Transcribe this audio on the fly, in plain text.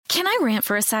Can I rant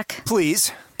for a sec?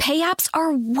 Please. Pay apps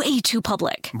are way too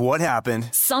public. What happened?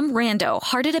 Some rando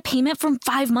hearted a payment from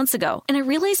 5 months ago, and I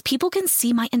realized people can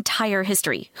see my entire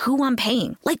history, who I'm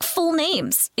paying, like full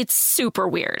names. It's super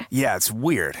weird. Yeah, it's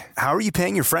weird. How are you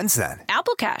paying your friends then?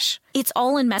 Apple Cash. It's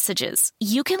all in messages.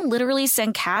 You can literally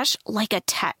send cash like a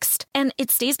text, and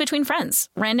it stays between friends.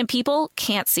 Random people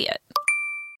can't see it.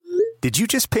 Did you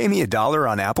just pay me $1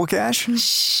 on Apple Cash?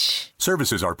 Shh.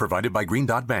 Services are provided by Green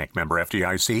Dot Bank. Member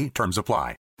FDIC. Terms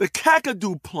apply. The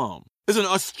Kakadu plum is an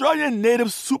Australian native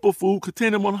superfood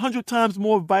containing 100 times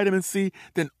more vitamin C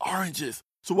than oranges.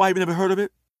 So why have you never heard of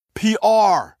it?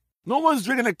 PR. No one's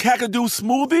drinking a Kakadu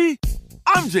smoothie?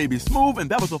 I'm JB Smooth,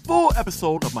 and that was a full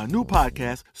episode of my new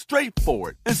podcast,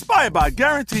 Straightforward, inspired by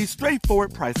guaranteed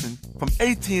straightforward pricing from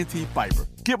AT&T Fiber.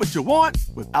 Get what you want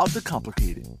without the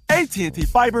complicated. AT&T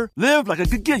Fiber, live like a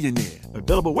gigillionaire.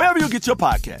 Available wherever you get your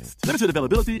podcasts. Limited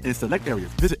availability in select areas.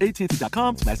 Visit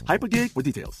AT&T.com/hypergig for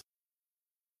details.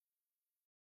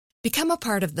 Become a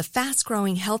part of the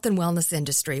fast-growing health and wellness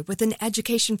industry with an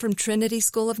education from Trinity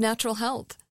School of Natural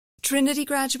Health. Trinity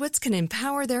graduates can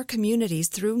empower their communities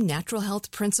through natural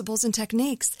health principles and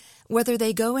techniques, whether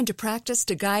they go into practice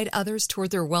to guide others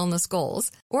toward their wellness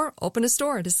goals or open a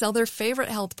store to sell their favorite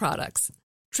health products.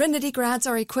 Trinity grads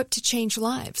are equipped to change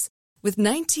lives with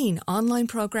 19 online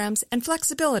programs and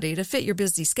flexibility to fit your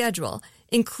busy schedule,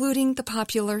 including the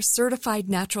popular Certified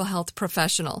Natural Health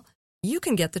Professional. You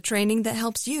can get the training that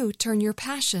helps you turn your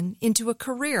passion into a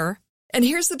career. And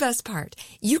here's the best part.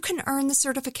 You can earn the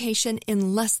certification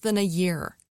in less than a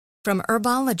year. From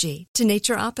herbology to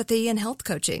naturopathy and health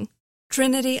coaching,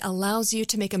 Trinity allows you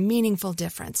to make a meaningful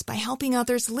difference by helping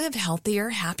others live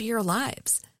healthier, happier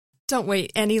lives. Don't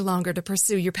wait any longer to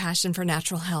pursue your passion for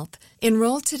natural health.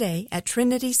 Enroll today at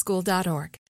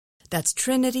trinityschool.org. That's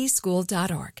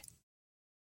trinityschool.org.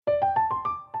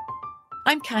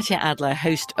 I'm Katya Adler,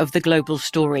 host of The Global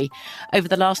Story. Over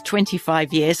the last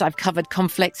 25 years, I've covered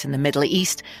conflicts in the Middle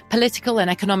East, political and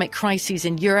economic crises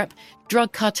in Europe,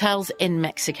 drug cartels in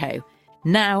Mexico.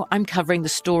 Now I'm covering the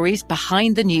stories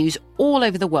behind the news all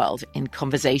over the world in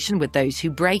conversation with those who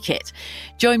break it.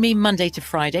 Join me Monday to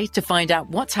Friday to find out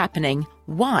what's happening,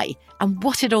 why, and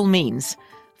what it all means.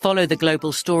 Follow The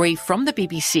Global Story from the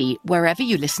BBC wherever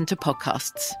you listen to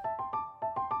podcasts.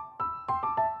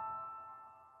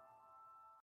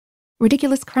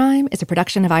 Ridiculous Crime is a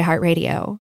production of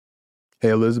iHeartRadio. Hey,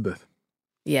 Elizabeth.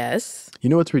 Yes? You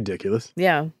know what's ridiculous?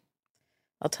 Yeah.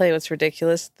 I'll tell you what's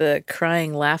ridiculous. The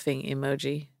crying, laughing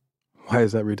emoji. Why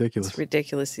is that ridiculous? It's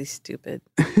ridiculously stupid.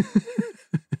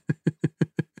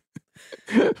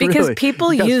 Because Really?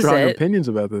 people You got use strong it. opinions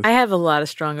about this. I have a lot of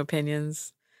strong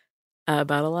opinions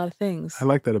about a lot of things. I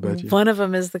like that about you. One of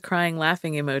them is the crying,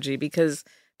 laughing emoji because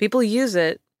people use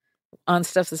it on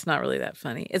stuff that's not really that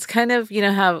funny. It's kind of, you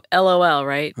know how LOL,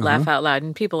 right? Laugh out loud.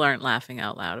 And people aren't laughing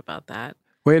out loud about that.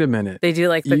 Wait a minute. They do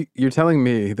like the... You're telling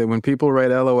me that when people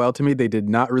write LOL to me, they did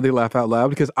not really laugh out loud?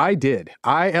 Because I did.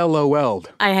 I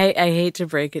LOL'd. I hate to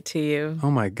break it to you. Oh,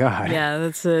 my God. Yeah,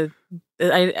 that's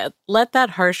I let that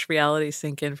harsh reality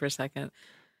sink in for a second.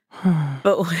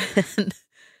 But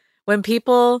when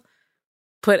people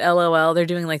put LOL, they're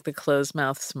doing like the closed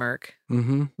mouth smirk,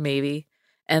 maybe.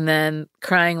 And then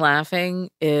crying, laughing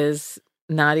is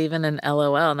not even an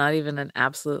LOL, not even an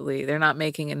absolutely. They're not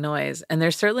making a noise. And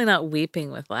they're certainly not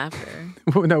weeping with laughter.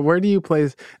 Now, where do you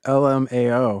place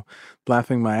LMAO,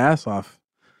 laughing my ass off?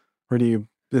 Where do you,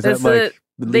 is that like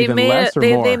even less or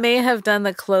more? They may have done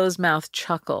the closed mouth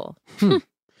chuckle.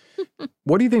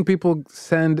 What do you think people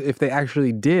send if they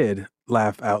actually did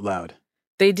laugh out loud?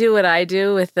 They do what I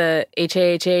do with the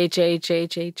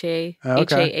H-A-H-A-H-A-H-A-H-A.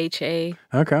 H-A-H-A.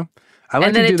 Okay. I like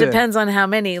and then to it do depends on how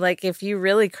many. Like, if you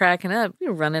really cracking up,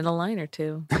 you run in a line or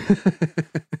two.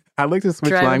 I like to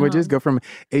switch languages, go from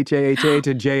H-A-H-A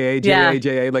to J-A, J-A,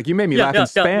 J-A. Like, you made me laugh in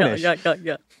Spanish.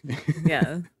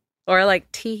 Yeah. Or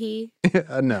like tee-hee.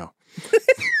 No.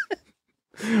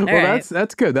 Well,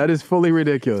 that's good. That is fully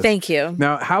ridiculous. Thank you.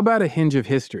 Now, how about a hinge of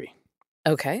history?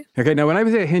 Okay. Okay, now when I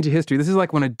say a hinge of history, this is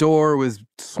like when a door was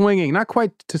swinging, not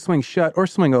quite to swing shut or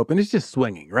swing open, it's just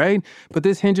swinging, right? But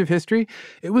this hinge of history,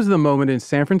 it was the moment in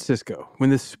San Francisco when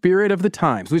the spirit of the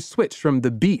times, we switched from the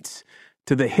Beats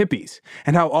to the hippies,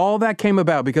 and how all that came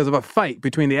about because of a fight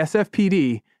between the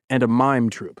SFPD and a mime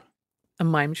troupe. A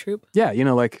mime troupe? Yeah, you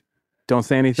know, like don't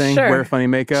say anything, wear funny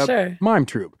makeup, mime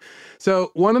troupe.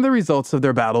 So one of the results of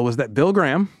their battle was that Bill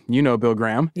Graham, you know Bill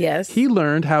Graham. Yes. He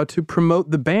learned how to promote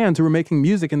the bands who were making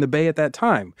music in the Bay at that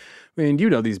time. I mean, you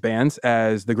know these bands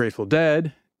as the Grateful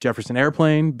Dead, Jefferson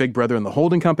Airplane, Big Brother and the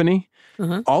Holding Company.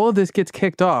 All of this gets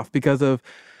kicked off because of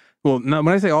Well, no,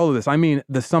 when I say all of this, I mean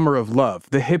the summer of love,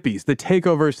 the hippies, the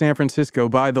takeover of San Francisco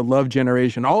by the love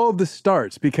generation. All of this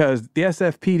starts because the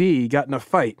SFPD got in a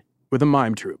fight with a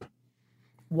mime troupe.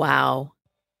 Wow.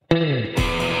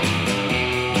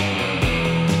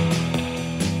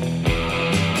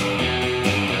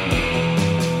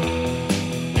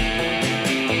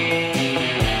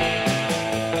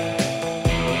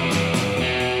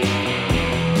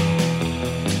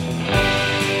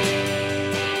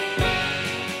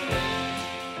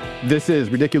 This is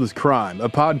Ridiculous Crime, a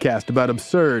podcast about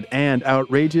absurd and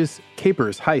outrageous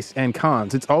capers, heists, and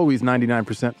cons. It's always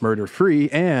 99% murder-free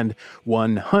and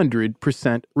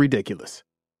 100% ridiculous.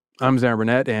 I'm Zara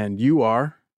Burnett, and you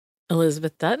are...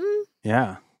 Elizabeth Dutton?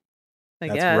 Yeah. I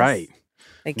That's guess. right.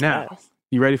 I guess. Now,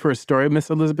 you ready for a story, Miss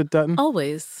Elizabeth Dutton?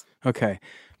 Always. Okay.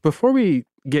 Before we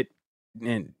get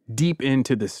deep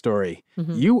into this story,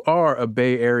 you are a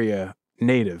Bay Area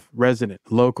native, resident,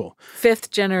 local. 5th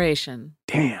generation.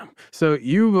 Damn. So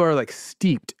you are like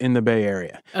steeped in the Bay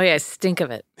Area. Oh yeah, I stink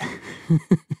of it.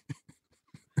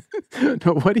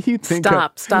 No, what do you think?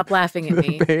 Stop laughing at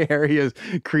me. The Bay Area's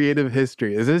creative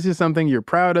history. Is this just something you're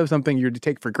proud of, something you're to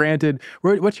take for granted?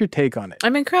 What's your take on it?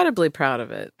 I'm incredibly proud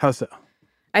of it. How so?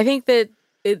 I think that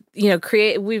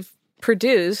we've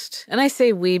produced, and I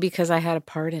say we because I had a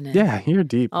part in it. Yeah, you're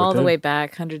deep. All the way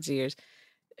back, hundreds of years.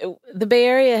 The Bay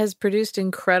Area has produced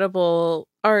incredible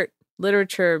art,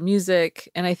 literature, music,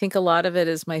 and I think a lot of it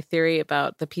is my theory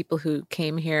about the people who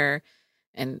came here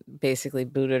and basically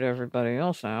booted everybody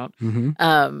else out.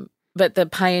 But the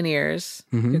pioneers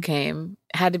who came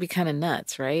had to be kind of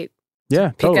nuts, right?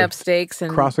 Yeah, Pick up stakes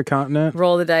and cross a continent,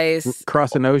 roll the dice,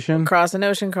 cross an ocean, cross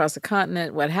a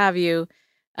continent, what have you.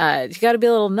 You got to be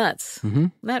a little nuts.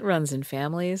 That runs in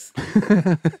families.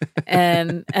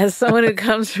 And as someone who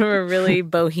comes from a really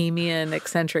bohemian,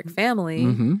 eccentric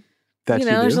family,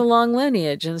 there's a long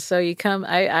lineage. And so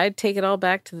I take it all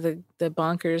back to the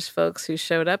bonkers folks who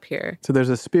showed up here. So there's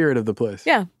a spirit of the place.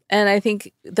 Yeah. And I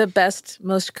think the best,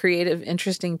 most creative,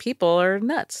 interesting people are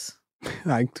nuts.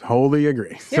 I totally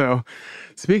agree. Yep. So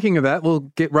speaking of that, we'll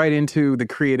get right into the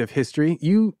creative history.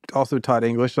 You also taught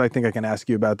English, so I think I can ask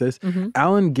you about this.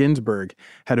 Allen Ginsberg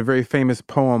had a very famous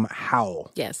poem,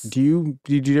 Howl. Yes. Did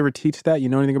you ever teach that? You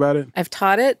know anything about it? I've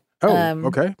taught it. Oh,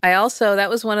 okay. That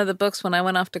was one of the books when I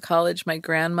went off to college. My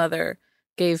grandmother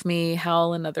gave me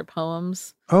Howl and Other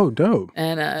Poems. Oh, dope.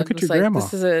 And look at your grandma.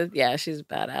 She's a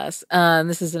badass.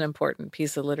 This is an important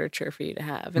piece of literature for you to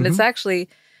have. And it's actually...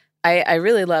 I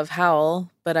really love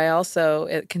Howl, but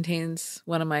it contains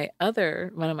one of my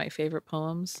favorite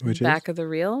poems, Which Back is? of the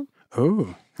Reel.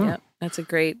 Oh. Huh. Yeah, that's a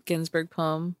great Ginsberg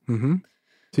poem.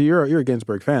 So you're a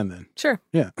Ginsberg fan then? Sure.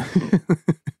 Yeah.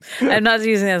 I'm not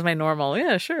using it as my normal,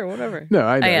 yeah, sure, whatever. No,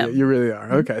 I know. I am. You really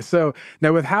are. Okay. So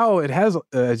now with Howl, it has,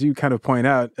 as you kind of point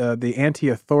out, the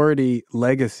anti-authority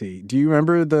legacy. Do you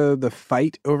remember the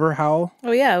fight over Howl?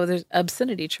 Oh, yeah. Well, there's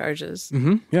obscenity charges.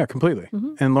 Yeah, completely.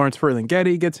 And Lawrence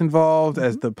Ferlinghetti gets involved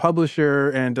as the publisher.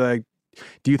 And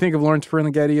do you think of Lawrence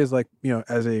Ferlinghetti as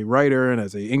as a writer and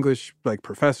as an English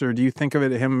professor? Do you think of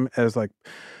him as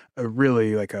a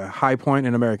really a high point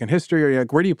in American history, or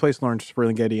where do you place Lawrence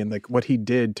Ferlinghetti and what he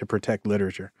did to protect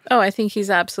literature? Oh, I think he's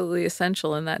absolutely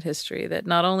essential in that history. That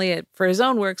not only for his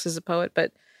own works as a poet,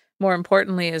 but more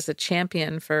importantly as a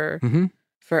champion for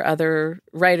other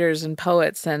writers and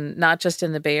poets, and not just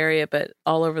in the Bay Area, but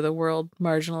all over the world,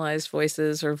 marginalized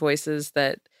voices or voices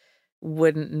that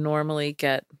wouldn't normally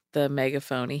get the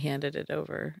megaphone. He handed it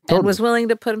over and was willing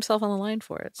to put himself on the line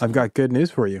for it. So. I've got good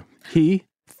news for you. He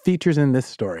features in this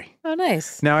story. Oh,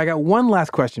 nice. Now, I got one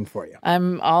last question for you.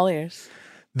 I'm all ears.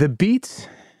 The Beats,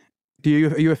 are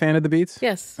you a fan of the Beats?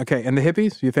 Yes. Okay, and the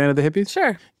Hippies? You a fan of the Hippies?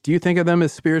 Sure. Do you think of them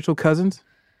as spiritual cousins?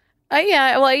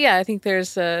 Yeah. I think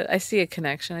I see a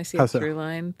connection. I see a through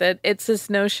line. That it's this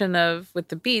notion of, with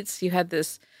the Beats, you had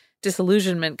this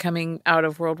disillusionment coming out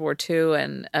of World War II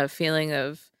and a feeling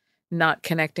of not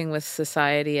connecting with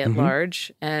society at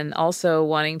large, and also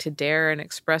wanting to dare and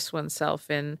express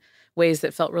oneself in ways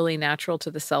that felt really natural to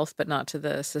the self, but not to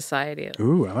the society.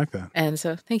 Ooh, I like that. And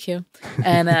so, thank you.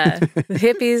 And the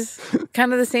hippies,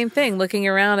 kind of the same thing, looking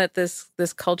around at this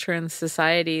culture and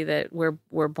society that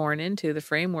we're born into, the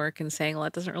framework, and saying, well,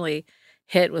 it doesn't really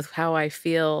hit with how I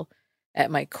feel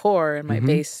at my core and my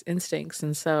base instincts.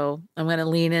 And so I'm going to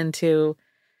lean into,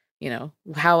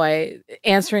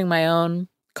 answering my own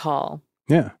call.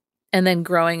 Yeah. And then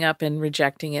growing up and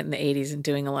rejecting it in the 80s and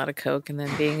doing a lot of coke and then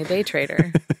being a day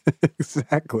trader.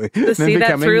 Exactly. See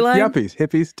that through line?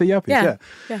 Hippies to yuppies.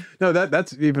 Yeah. No,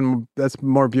 that's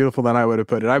more beautiful than I would have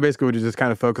put it. I basically would have just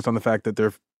kind of focused on the fact that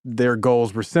they're their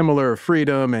goals were similar, of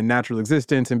freedom and natural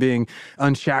existence and being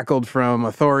unshackled from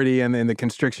authority and the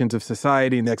constrictions of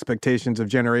society and the expectations of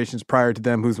generations prior to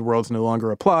them whose worlds no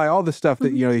longer apply. All the stuff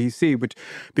that, you see, which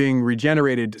being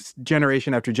regenerated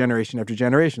generation after generation after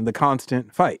generation, the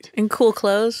constant fight. And cool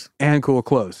clothes. And cool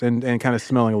clothes and kind of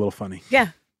smelling a little funny. Yeah.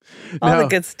 All the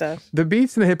good stuff. The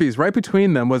Beats and the Hippies, right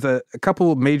between them was a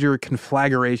couple of major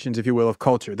conflagrations, if you will, of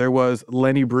culture. There was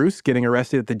Lenny Bruce getting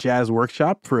arrested at the Jazz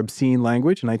Workshop for obscene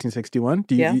language in 1961.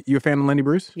 You a fan of Lenny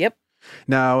Bruce? Yep.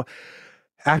 Now,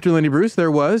 after Lenny Bruce,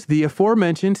 there was the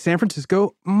aforementioned San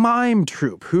Francisco Mime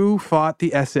Troupe, who fought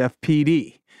the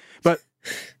SFPD. But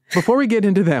before we get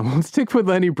into them, let's stick with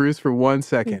Lenny Bruce for 1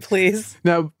 second. Please.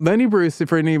 Now, Lenny Bruce,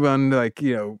 for anyone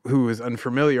who is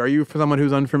unfamiliar, are you someone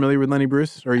who's unfamiliar with Lenny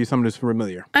Bruce, or are you someone who's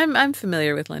familiar? I'm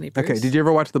familiar with Lenny Bruce. Okay. Did you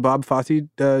ever watch the Bob Fosse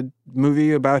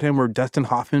movie about him where Dustin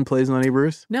Hoffman plays Lenny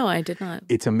Bruce? No, I did not.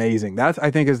 It's amazing. That,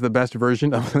 I think, is the best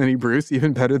version of Lenny Bruce,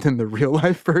 even better than the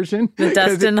real-life version. The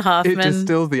Dustin Hoffman. It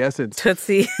distills the essence.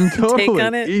 Tootsie Totally. take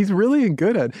on it. He's really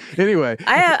good at it. Anyway.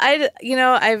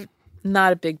 I'm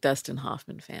not a big Dustin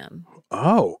Hoffman fan.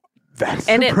 Oh, that's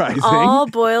and surprising. It all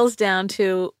boils down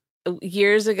to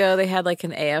years ago they had like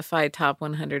an AFI Top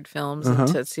 100 films and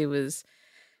Tootsie was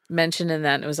mentioned in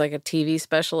that. And it was like a TV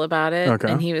special about it.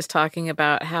 Okay. And he was talking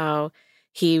about how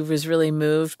he was really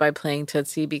moved by playing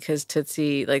Tootsie because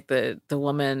Tootsie, like the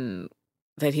woman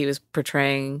that he was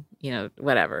portraying,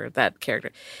 whatever, that character,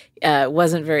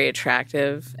 wasn't very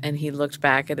attractive. And he looked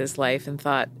back at his life and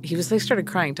thought, started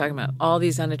crying, talking about all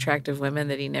these unattractive women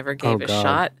that he never gave a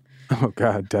shot. Oh,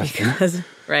 God, Dustin.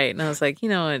 Right. And I was like, you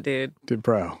know what, dude?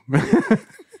 Bro.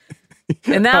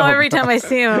 And now every time I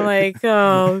see him, I'm like,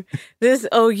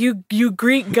 you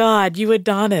Greek god, you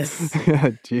Adonis.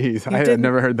 Yeah, jeez. I had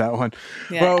never heard that one.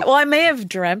 Yeah. Well, I may have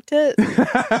dreamt it.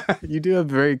 You do have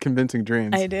very convincing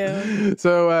dreams. I do.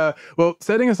 So,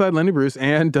 setting aside Lenny Bruce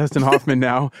and Dustin Hoffman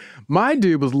now, my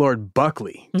dude was Lord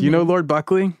Buckley. Do you know Lord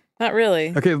Buckley? Not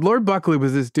really. Okay, Lord Buckley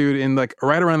was this dude in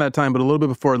right around that time, but a little bit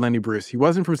before Lenny Bruce. He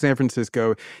wasn't from San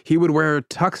Francisco. He would wear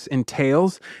tux and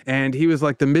tails, and he was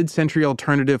like the mid-century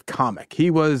alternative comic. He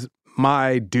was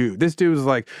my dude. This dude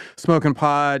was smoking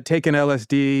pot, taking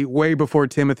LSD way before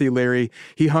Timothy Leary.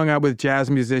 He hung out with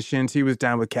jazz musicians. He was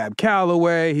down with Cab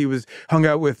Calloway. He hung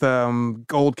out with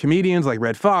old comedians like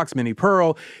Red Fox, Minnie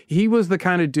Pearl. He was the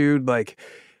kind of dude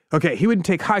okay, he would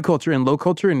take high culture and low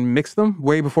culture and mix them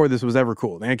way before this was ever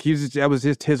cool. That was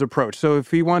just his approach. So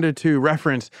if he wanted to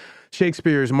reference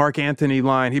Shakespeare's Mark Antony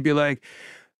line, he'd be like,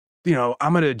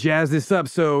 I'm going to jazz this up.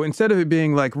 So instead of it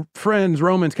being like, friends,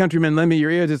 Romans, countrymen, lend me your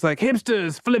ears, it's like,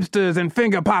 hipsters, flipsters, and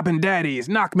finger-popping daddies,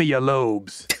 knock me your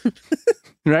lobes.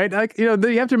 Right? You have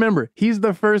to remember, he's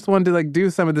the first one to do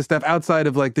some of the stuff outside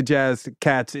of the jazz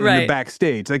cats in the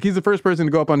backstage. He's the first person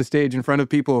to go up on the stage in front of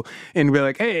people and be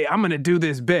like, hey, I'm going to do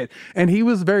this bit. And he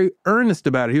was very earnest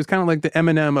about it. He was kind of like the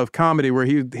Eminem of comedy where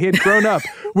he had grown up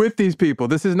with these people.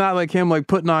 This is not like him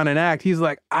putting on an act. He's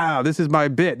like, this is my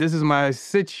bit. This is my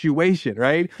situation,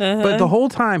 right? But the whole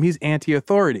time he's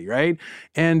anti-authority, right?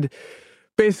 And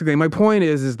basically my point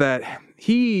is that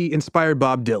he inspired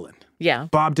Bob Dylan. Yeah.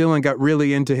 Bob Dylan got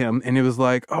really into him, and it was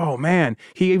like, oh, man.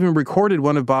 He even recorded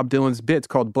one of Bob Dylan's bits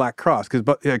called Black Cross,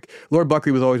 because Lord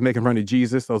Buckley was always making fun of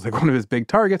Jesus. That was one of his big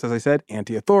targets, as I said,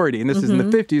 anti-authority. And this is in the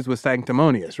 50s was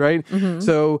sanctimonious, right?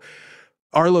 So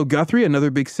Arlo Guthrie, another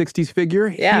big 60s figure,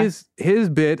 his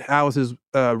bit, Alice's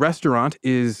restaurant,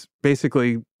 is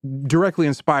basically directly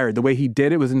inspired. The way he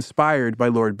did it was inspired by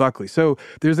Lord Buckley. So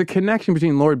there's a connection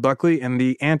between Lord Buckley and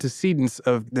the antecedents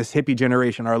of this hippie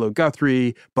generation, Arlo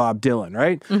Guthrie, Bob Dylan,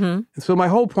 right? And so my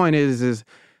whole point is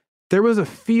there was a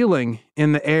feeling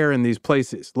in the air in these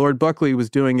places. Lord Buckley was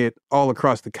doing it all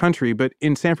across the country, but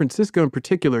in San Francisco in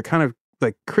particular, kind of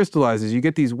crystallizes. You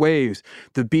get these waves,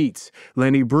 the Beats,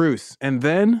 Lenny Bruce, and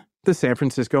then the San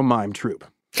Francisco Mime Troupe.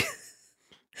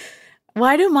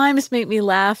 Why do mimes make me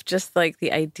laugh just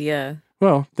the idea?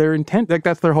 Well, their intent,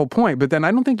 that's their whole point. But then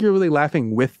I don't think you're really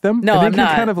laughing with them. No, I think I'm you're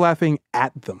not. kind of laughing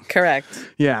at them. Correct.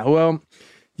 Yeah, well,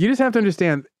 you just have to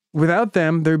understand, without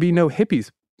them, there'd be no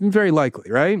hippies. Very likely,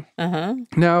 right?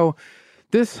 Now,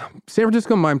 this San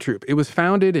Francisco Mime Troupe, it was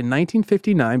founded in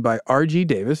 1959 by R.G.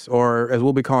 Davis, or as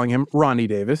we'll be calling him, Ronnie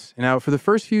Davis. Now, for the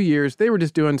first few years, they were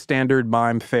just doing standard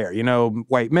mime fare.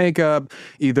 White makeup,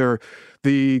 either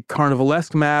the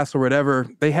Carnivalesque Mass or whatever,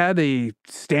 they had a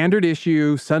standard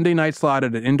issue Sunday night slot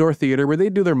at an indoor theater where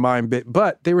they'd do their mime bit,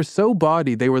 but they were so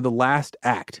bawdy, they were the last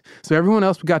act. So everyone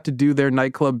else got to do their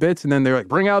nightclub bits, and then they're like,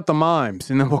 bring out the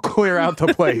mimes, and then we'll clear out the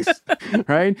place,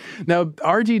 right? Now,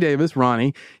 R.G. Davis,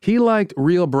 Ronnie, he liked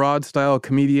real broad-style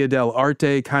commedia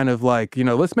dell'arte, kind of like,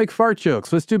 let's make fart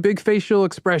jokes, let's do big facial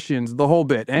expressions, the whole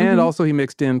bit. And also he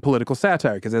mixed in political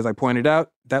satire, because as I pointed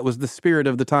out, that was the spirit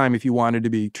of the time if you wanted to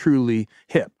be truly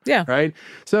hip. Yeah. Right?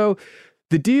 So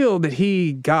the deal that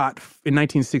he got in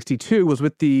 1962 was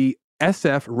with the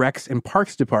SF Recs and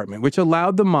Parks Department, which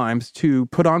allowed the Mimes to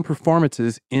put on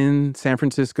performances in San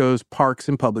Francisco's parks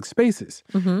and public spaces.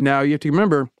 Now, you have to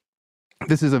remember,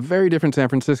 this is a very different San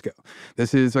Francisco.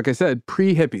 This is, like I said,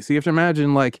 pre-hippie. So you have to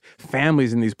imagine like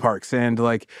families in these parks and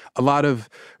like a lot of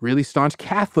really staunch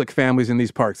Catholic families in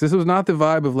these parks. This was not the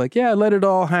vibe of like, yeah, let it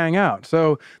all hang out.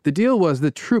 So the deal was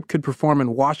the troupe could perform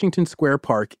in Washington Square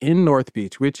Park in North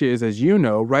Beach, which is, as you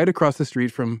know, right across the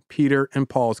street from Peter and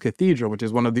Paul's Cathedral, which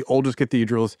is one of the oldest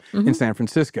cathedrals in San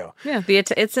Francisco. Yeah,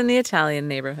 it's in the Italian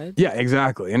neighborhood. Yeah,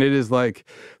 exactly. And it is like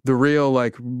the real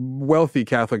like wealthy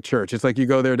Catholic church. It's like you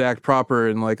go there to act proper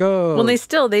and like, oh.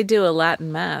 Well, they do a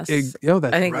Latin mass. That's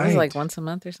I think right. It was like once a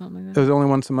month or something like that. It was only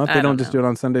once a month? They don't just know. do it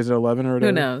on Sundays at 11 or whatever?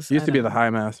 Who knows? It used to be the high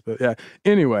mass, but yeah.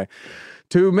 Anyway,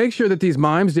 to make sure that these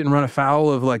mimes didn't run afoul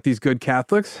of like these good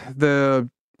Catholics, the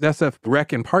SF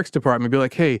Rec and Parks Department would be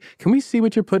like, hey, can we see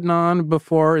what you're putting on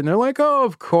before? And they're like, oh,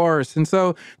 of course. And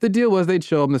so the deal was they'd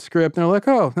show them the script and they're like,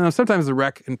 oh. Now, sometimes the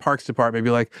Rec and Parks Department would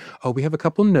be like, oh, we have a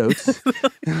couple notes.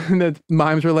 And the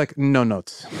mimes were like, no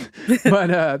notes.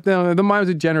 But the mimes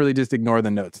would generally just ignore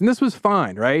the notes. And this was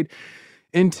fine, right?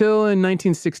 Until in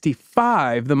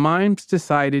 1965, the mimes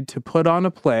decided to put on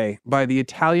a play by the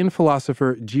Italian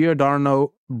philosopher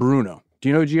Giordano Bruno. Do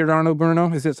you know Giordano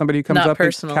Bruno? Is it somebody who comes Not up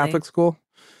personally. in Catholic school?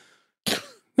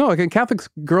 No, like in Catholic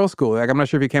girls' school. Like, I'm not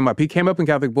sure if he came up. He came up in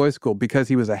Catholic boys' school because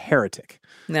he was a heretic.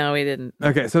 No, we didn't.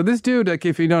 Okay, so this dude, like,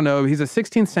 if you don't know, he's a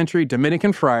 16th century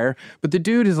Dominican friar, but the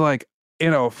dude is like,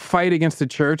 fight against the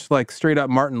church, like straight up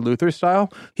Martin Luther style.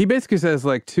 He basically says,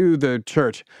 like, to the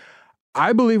church,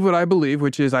 I believe what I believe,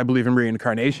 which is I believe in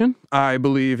reincarnation. I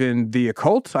believe in the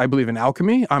occult. I believe in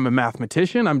alchemy. I'm a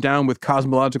mathematician. I'm down with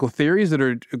cosmological theories that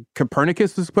are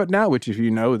Copernicus was putting out, which if you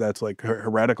know, that's like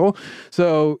heretical.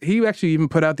 So he actually even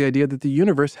put out the idea that the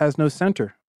universe has no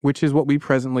center, which is what we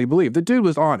presently believe. The dude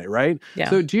was on it, right? Yeah.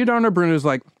 So Giordano Bruno is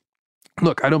like,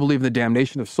 look, I don't believe in the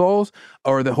damnation of souls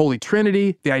or the Holy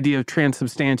Trinity, the idea of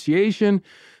transubstantiation,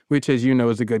 which, as you know,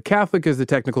 is a good Catholic, is the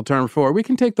technical term for we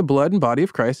can take the blood and body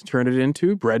of Christ and turn it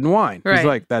into bread and wine. Right. He's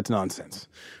like, that's nonsense,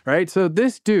 right? So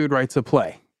this dude writes a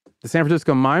play. The San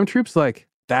Francisco Mime Troupe's like,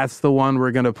 that's the one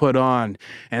we're going to put on.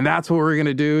 And that's what we're going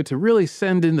to do to really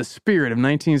send in the spirit of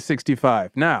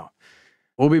 1965. Now,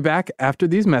 we'll be back after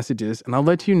these messages, and I'll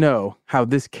let you know how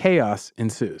this chaos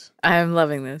ensues. I'm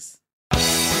loving this.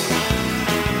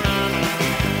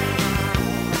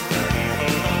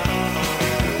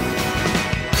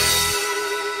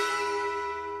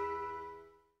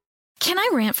 Can I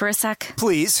rant for a sec?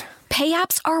 Please. Pay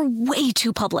apps are way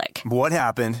too public. What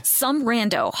happened? Some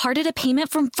rando hearted a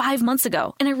payment from 5 months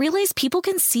ago, and I realized people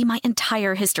can see my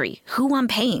entire history, who I'm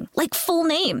paying, like full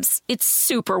names. It's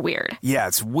super weird. Yeah,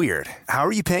 it's weird. How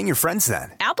are you paying your friends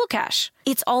then? Apple Cash.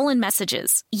 It's all in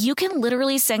messages. You can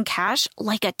literally send cash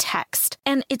like a text,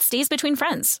 and it stays between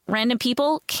friends. Random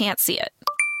people can't see it.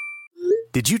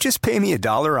 Did you just pay me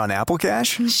 $1 on Apple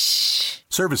Cash? Shh.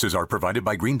 Services are provided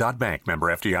by Green Dot Bank. Member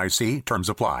FDIC. Terms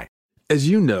apply. As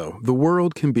you know, the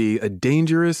world can be a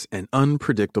dangerous and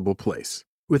unpredictable place.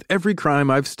 With every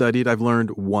crime I've studied, I've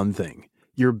learned one thing.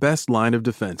 Your best line of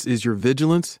defense is your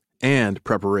vigilance and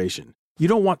preparation. You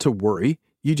don't want to worry.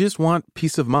 You just want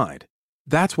peace of mind.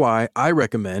 That's why I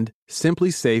recommend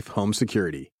Simply Safe Home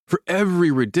Security. For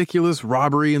every ridiculous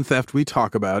robbery and theft we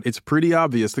talk about, it's pretty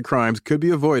obvious the crimes could be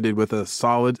avoided with a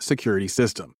solid security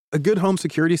system. A good home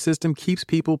security system keeps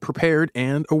people prepared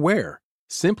and aware.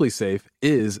 Simply Safe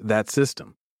is that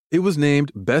system. It was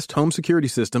named Best Home Security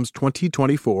Systems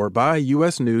 2024 by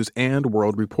U.S. News and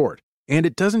World Report. And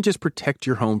it doesn't just protect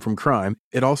your home from crime,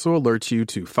 it also alerts you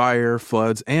to fire,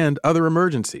 floods, and other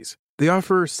emergencies. They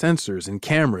offer sensors and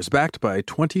cameras backed by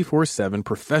 24/7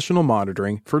 professional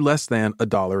monitoring for less than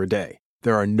 $1 a day.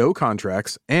 There are no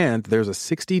contracts, and there's a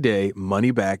 60-day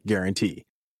money-back guarantee.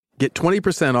 Get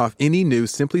 20% off any new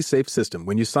Simply Safe system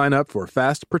when you sign up for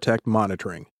Fast Protect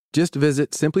monitoring. Just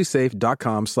visit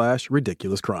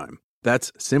simplysafe.com/ridiculouscrime.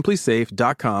 That's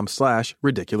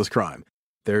simplysafe.com/ridiculouscrime.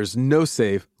 There's no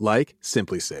safe like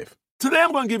Simply Safe. Today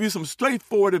I'm going to give you some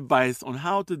straightforward advice on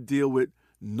how to deal with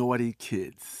naughty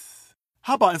kids.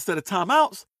 How about instead of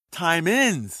timeouts,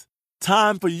 time-ins?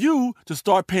 Time for you to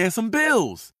start paying some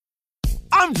bills.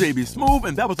 I'm JB Smoove,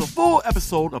 and that was a full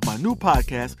episode of my new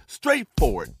podcast,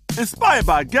 Straightforward, inspired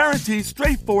by guaranteed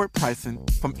straightforward pricing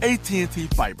from AT&T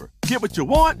Fiber. Get what you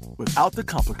want without the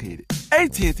complicated.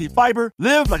 AT&T Fiber,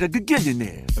 live like a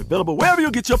gigillionaire. Available wherever you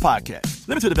get your podcasts.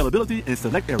 Limited availability in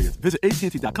select areas. Visit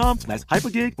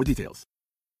AT&T.com/hypergig for details.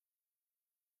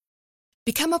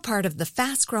 Become a part of the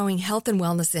fast-growing health and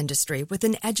wellness industry with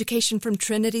an education from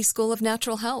Trinity School of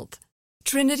Natural Health.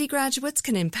 Trinity graduates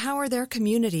can empower their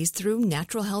communities through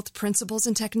natural health principles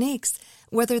and techniques,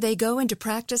 whether they go into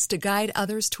practice to guide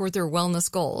others toward their wellness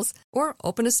goals or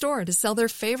open a store to sell their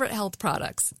favorite health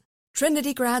products.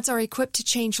 Trinity grads are equipped to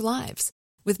change lives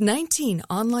with 19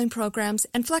 online programs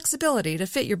and flexibility to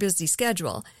fit your busy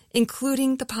schedule,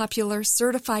 including the popular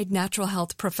Certified Natural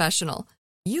Health Professional.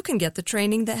 You can get the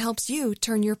training that helps you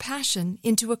turn your passion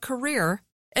into a career.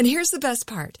 And here's the best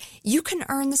part. You can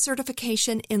earn the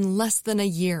certification in less than a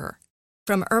year.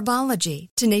 From herbology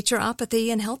to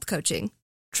naturopathy and health coaching,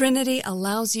 Trinity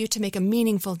allows you to make a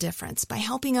meaningful difference by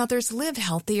helping others live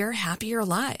healthier, happier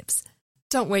lives.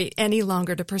 Don't wait any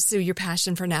longer to pursue your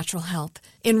passion for natural health.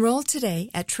 Enroll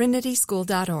today at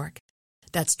trinityschool.org.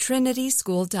 That's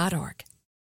trinityschool.org.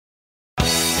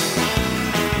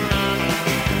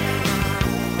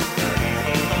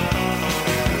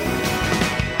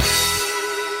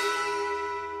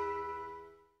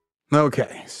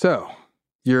 Okay, so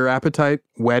your appetite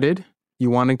whetted? You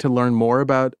wanting to learn more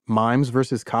about mimes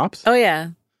versus cops? Oh, yeah.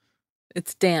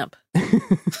 It's damp.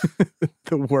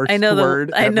 The worst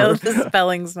word I ever. know the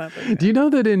spelling's not there. Do you know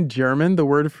that in German, the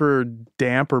word for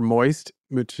damp or moist,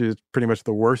 which is pretty much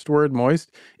the worst word, moist,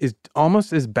 is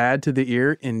almost as bad to the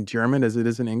ear in German as it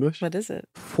is in English? What is it?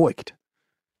 Feucht.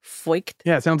 Feucht?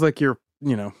 Yeah, it sounds like you're,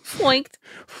 Feucht.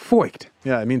 Feucht.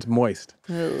 Yeah, it means moist.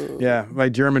 Ooh. Yeah, my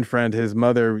German friend, his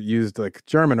mother used like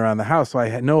German around the house, so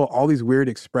I know all these weird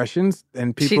expressions,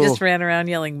 and people. She just ran around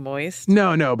yelling moist?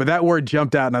 No, but that word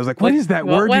jumped out, and I was like, what is that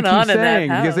word you keep saying?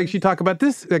 Because like, she'd talk about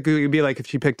this, like, it would be like if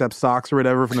she picked up socks or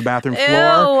whatever from the bathroom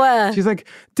floor. She's like,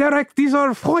 Derek, these are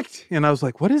feucht. And I was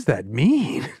like, what does that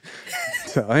mean?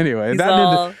 So anyway,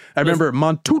 I remember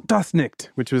man tut das nicht,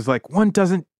 which was like, one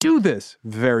doesn't do this.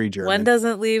 Very German. One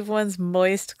doesn't leave one's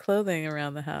moist clothing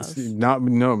around the house. Not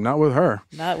with her.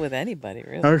 Not with anybody,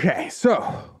 really. Okay,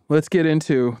 so let's get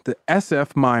into the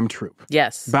SF Mime Troupe.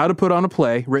 Yes. About to put on a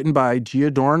play written by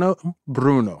Giordano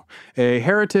Bruno, a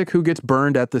heretic who gets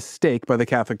burned at the stake by the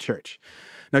Catholic Church.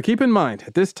 Now, keep in mind,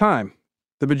 at this time,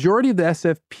 the majority of the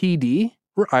SFPD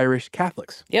were Irish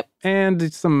Catholics. Yep.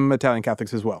 And some Italian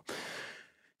Catholics as well.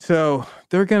 So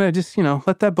they're going to just,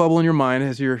 let that bubble in your mind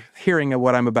as you're hearing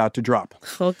what I'm about to drop.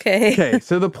 Okay.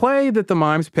 So the play that the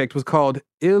Mimes picked was called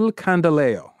Il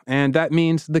Candeleo, and that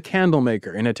means the candle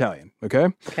maker in Italian, okay?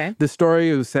 Okay. The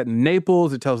story was set in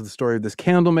Naples. It tells the story of this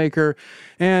candle maker.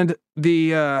 And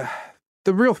the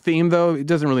real theme, though, it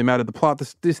doesn't really matter the plot.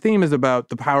 This theme is about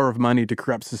the power of money to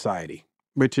corrupt society,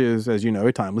 which is, as you know,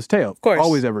 a timeless tale. Of course.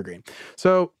 Always evergreen.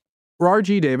 So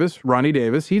Ronnie Davis,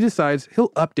 he decides he'll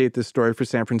update this story for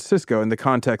San Francisco in the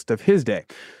context of his day.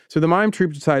 So the Mime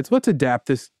Troupe decides, let's adapt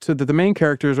this so that the main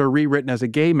characters are rewritten as a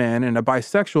gay man and a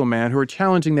bisexual man who are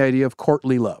challenging the idea of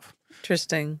courtly love.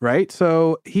 Interesting. Right?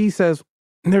 So he says,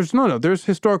 there's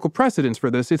historical precedence for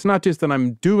this. It's not just that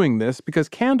I'm doing this, because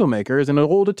candlemaker is an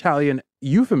old Italian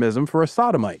euphemism for a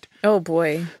sodomite. Oh,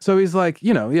 boy. So he's like,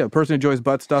 a person who enjoys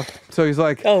butt stuff. So he's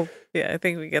like... Oh, yeah, I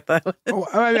think we get that one.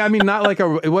 I mean, not like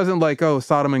it wasn't like,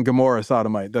 Sodom and Gomorrah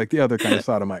sodomite, like the other kind of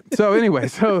sodomite. So anyway,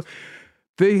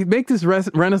 they make this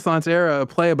Renaissance era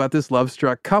play about this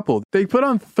love-struck couple. They put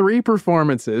on 3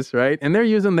 performances, right? And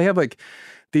they have like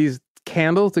these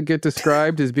candles that get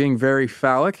described as being very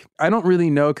phallic. I don't really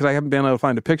know, because I haven't been able to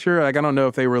find a picture. Like, I don't know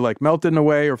if they were like melted in a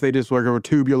way or if they just were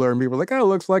tubular and people were like, it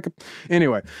looks like it.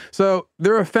 Anyway, so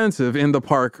they're offensive in the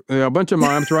park. A bunch of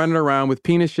mimes running around with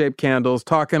penis-shaped candles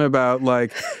talking about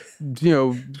like,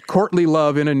 courtly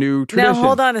love in a new tradition. Now,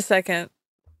 hold on a second.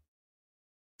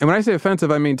 And when I say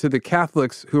offensive, I mean to the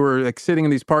Catholics who are like sitting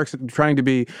in these parks trying to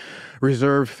be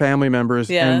reserved family members.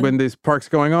 Yeah. And when these parks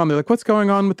going on, they're like, what's going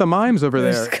on with the mimes over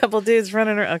there? There's a couple dudes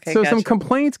running around. Okay, so gotcha. some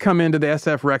complaints come into the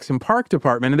SF Wrexham Park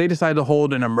Department, and they decide to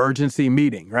hold an emergency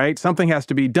meeting, right? Something has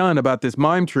to be done about this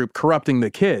mime troupe corrupting the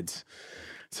kids.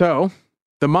 So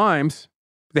the mimes,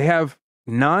 they have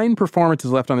 9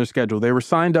 performances left on their schedule. They were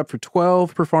signed up for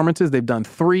 12 performances. They've done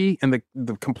 3, and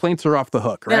the complaints are off the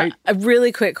hook, right? Now, a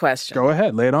really quick question. Go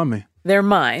ahead. Lay it on me. They're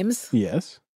mimes.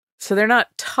 Yes. So they're not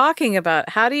talking about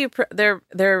how do you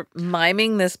they're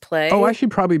miming this play. Oh, I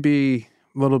should probably be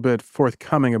a little bit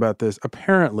forthcoming about this.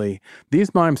 Apparently,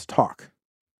 these mimes talk.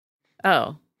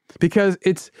 Oh. Because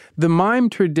it's the mime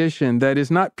tradition that is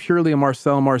not purely a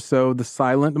Marcel Marceau, the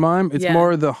silent mime. It's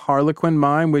more the Harlequin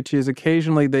mime, which is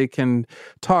occasionally they can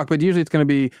talk, but usually it's going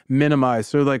to be minimized.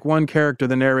 So like one character,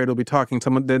 the narrator will be talking,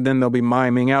 someone, then they'll be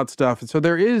miming out stuff. And so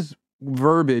there is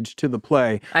verbiage to the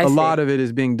play. A lot of it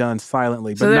is being done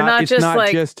silently. So but they're not just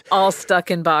like just all stuck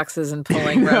in boxes and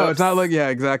pulling ropes. No, it's not like,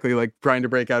 exactly, like trying to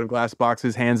break out of glass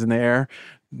boxes, hands in the air.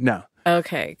 No.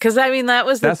 Okay, because I mean that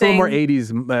was the thing. That's a little more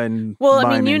 80s and well,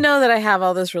 miming. I mean, you know that I have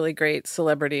all those really great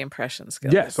celebrity impression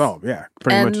skills. Yes, pretty much.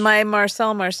 And my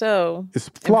Marcel Marceau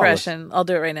impression, I'll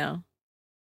do it right now.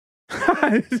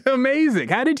 It's amazing.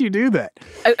 How did you do that?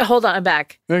 Hold on, I'm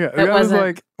back. Okay, I was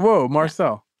like, whoa,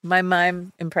 Marcel. My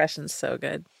mime impression's so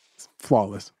good. It's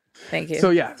flawless. Thank you.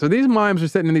 So these mimes are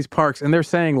sitting in these parks and they're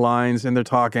saying lines and they're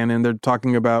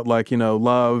talking about like,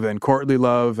 love and courtly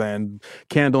love and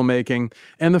candle making.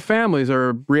 And the families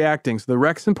are reacting. So the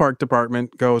Recs and Park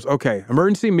Department goes, okay,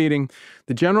 emergency meeting.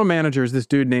 The general manager is this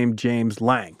dude named James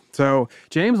Lang. So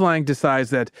James Lang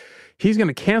decides that he's going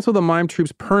to cancel the mime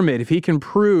troupe's permit if he can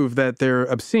prove that they're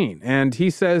obscene. And he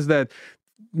says that,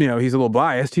 he's a little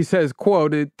biased. He says,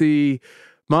 quote, the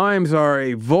mimes are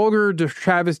a vulgar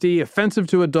travesty, offensive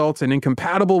to adults, and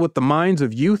incompatible with the minds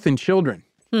of youth and children.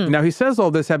 Now, he says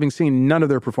all this having seen none of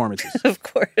their performances. Of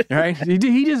course. Right? He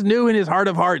just knew in his heart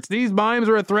of hearts, these mimes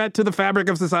are a threat to the fabric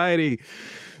of society.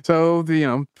 So,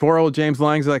 poor old James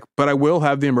Lang's like, but I will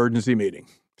have the emergency meeting.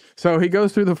 So he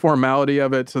goes through the formality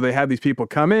of it. So they have these people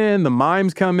come in, the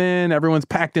mimes come in, everyone's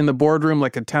packed in the boardroom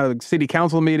like a city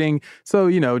council meeting. So,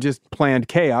 just planned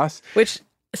chaos. Which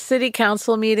city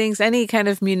council meetings, any kind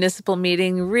of municipal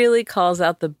meeting really calls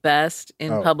out the best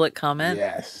in public comment.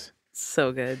 Yes.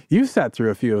 So good. You've sat through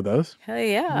a few of those. Hell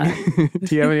yeah.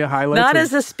 Do you have any highlights? Not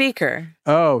as a speaker.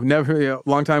 Oh, never,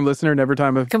 long time listener, never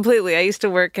time of... Completely. I used to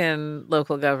work in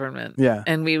local government. Yeah.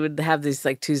 And we would have these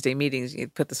like Tuesday meetings.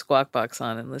 You'd put the squawk box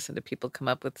on and listen to people come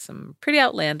up with some pretty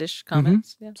outlandish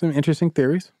comments. Mm-hmm. Yeah. Some interesting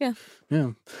theories. Yeah.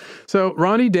 Yeah. So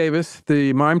Ronnie Davis,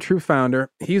 the Mime Troupe founder,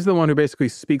 he's the one who basically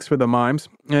speaks for the mimes.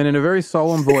 And in a very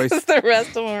solemn voice... The rest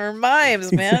of them are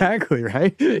mimes, man. Exactly,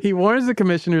 right? He warns the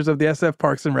commissioners of the SF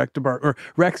Parks and Rec Department, or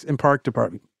Recs and Park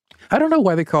Department. I don't know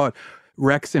why they call it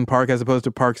Recs and Park as opposed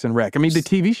to Parks and Rec. I mean, the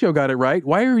TV show got it right.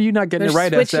 Why are you not getting it right,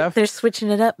 SF? They're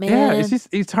switching it up, man. Yeah,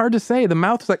 it's hard to say. The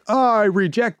mouth's like, I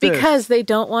reject this. Because they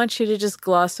don't want you to just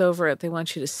gloss over it. They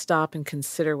want you to stop and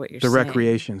consider what you're saying. The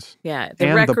recreations. Yeah,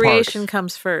 the recreation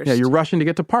comes first. Yeah, you're rushing to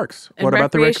get to parks. And what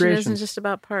about the recreation? Recreation isn't just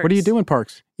about parks. What do you do in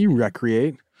parks? You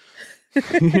recreate.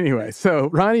 Anyway, so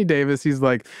Ronnie Davis, he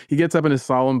gets up in his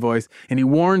solemn voice and he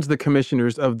warns the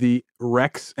commissioners of the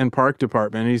Recs and Park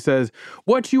Department. And he says,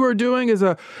 what you are doing is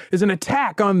an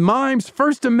attack on Mime's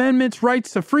First Amendment's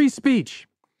rights to free speech.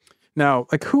 Now,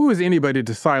 who is anybody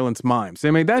to silence mimes?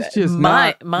 I mean, that's just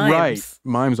not mimes. Right.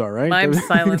 Mimes are, right? Mimes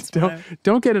silence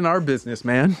don't get in our business,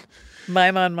 man.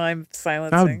 Mime on mime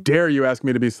silencing. How dare you ask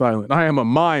me to be silent? I am a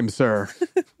mime, sir.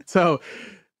 So...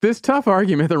 this tough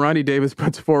argument that Ronnie Davis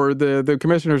puts forward, the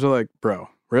commissioners are like, bro,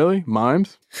 really?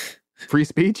 Mimes? Free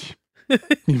speech?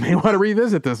 You may want to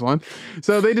revisit this one.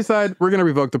 So they decide we're going to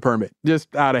revoke the permit,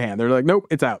 just out of hand. They're like, nope,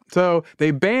 it's out. So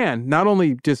they not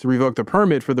only just revoke the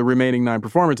permit for the remaining 9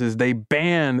 performances, they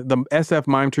ban the SF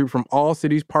Mime Troupe from all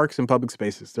cities, parks, and public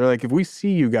spaces. They're like, if we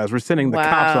see you guys, we're sending the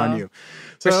cops on you.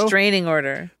 So restraining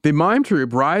order. The Mime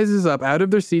Troupe rises up out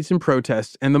of their seats in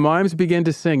protest, and the mimes begin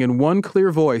to sing in one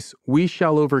clear voice, "We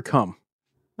shall overcome."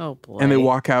 Oh, boy. And they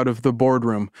walk out of the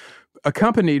boardroom,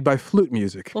 accompanied by flute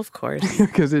music. Well, of course.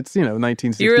 Because it's,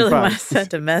 1965. You really want to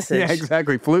send a message. Yeah,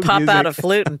 exactly. Flute Pop music. out a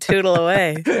flute and tootle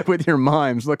away. With your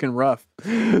mimes looking rough.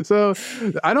 So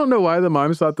I don't know why the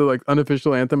mimes thought the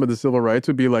unofficial anthem of the civil rights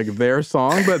would be their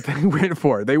song, but they went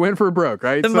for it. They went for broke,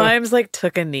 right? The mimes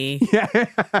took a knee. Yeah.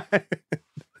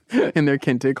 In their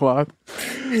kente cloth.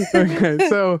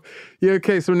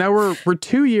 Okay, so now we're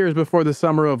 2 years before the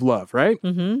Summer of Love, right?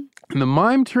 Mm-hmm. And the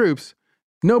mime troops,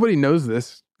 nobody knows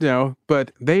this,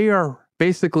 but they are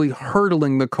basically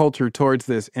hurtling the culture towards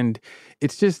this, and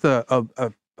it's just a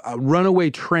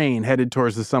runaway train headed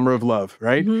towards the Summer of Love,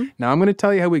 right? Mm-hmm. Now I'm going to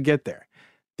tell you how we get there.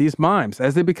 These mimes,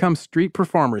 as they become street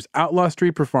performers, outlaw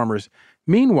street performers,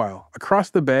 meanwhile, across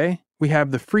the bay, we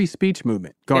have the free speech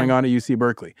movement going on at UC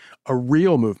Berkeley, a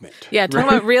real movement. Yeah, talking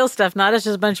about real stuff, not as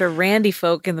just a bunch of randy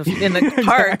folk in the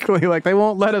park. Exactly, they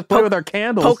won't let us play with our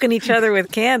candles. Poking each other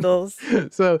with candles.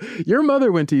 So your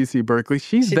mother went to UC Berkeley.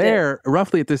 She there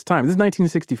roughly at this time. This is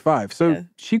 1965. So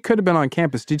she could have been on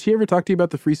campus. Did she ever talk to you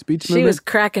about the free speech movement? She was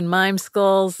cracking mime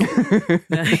skulls.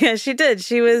 Yeah, she did.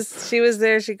 She was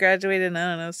there. She graduated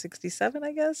in, 67,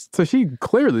 I guess. So she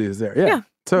clearly is there. Yeah.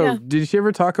 So did she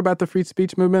ever talk about the free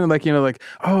speech movement? Like, it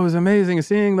was amazing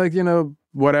seeing,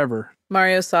 whatever.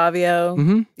 Mario Savio.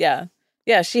 Mm-hmm. Yeah.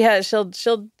 Yeah, she'll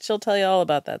tell you all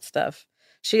about that stuff.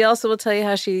 She also will tell you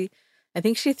how I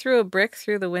think she threw a brick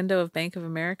through the window of Bank of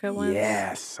America once.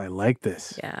 Yes, I like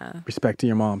this. Yeah. Respect to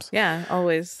your moms. Yeah,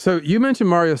 always. So you mentioned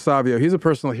Mario Savio. He's a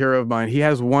personal hero of mine. He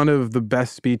has one of the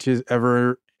best speeches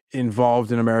ever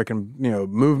involved in American,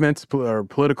 movements or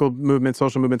political movements,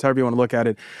 social movements, however you want to look at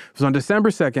it. It was on December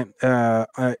 2nd,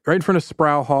 right in front of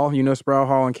Sproul Hall. You know Sproul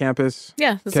Hall on campus?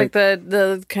 Yeah, it's like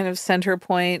the kind of center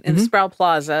point in Sproul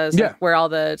Plaza is like where all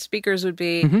the speakers would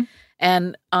be. Mm-hmm.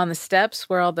 And on the steps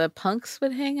where all the punks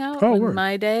would hang out in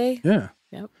my day. Yeah.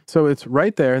 Yep. So it's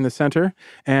right there in the center.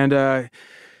 And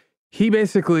he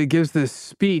basically gives this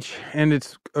speech, and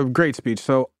it's a great speech.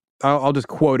 So I'll just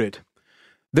quote it.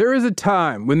 There is a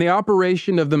time when the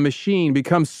operation of the machine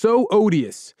becomes so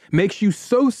odious, makes you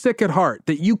so sick at heart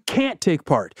that you can't take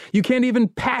part. You can't even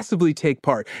passively take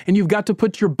part. And you've got to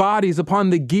put your bodies upon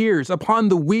the gears, upon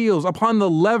the wheels, upon the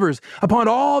levers, upon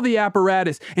all the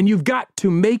apparatus, and you've got to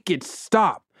make it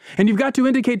stop. And you've got to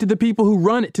indicate to the people who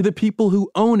run it, to the people who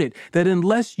own it, that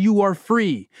unless you are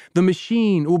free, the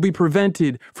machine will be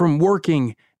prevented from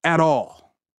working at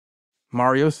all.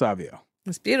 Mario Savio.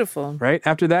 It's beautiful. Right?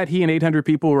 After that, he and 800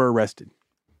 people were arrested.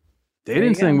 They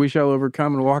didn't sing We Shall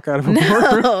Overcome and walk out of a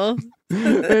courtroom.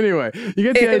 Anyway,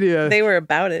 you get the idea. They were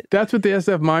about it. That's what the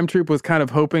SF Mime Troupe was kind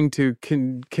of hoping to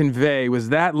convey, was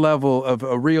that level of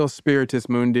a real spiritus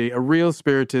mundi, a real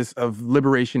spiritus of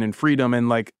liberation and freedom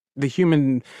and the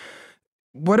human,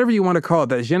 whatever you want to call it,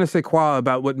 that je ne sais quoi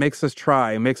about what makes us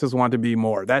try and makes us want to be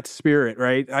more. That spirit,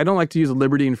 right? I don't like to use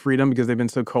liberty and freedom because they've been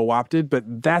so co-opted, but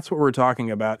that's what we're talking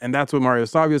about. And that's what Mario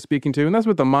Savio is speaking to. And that's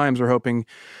what the Mimes are hoping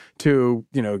to,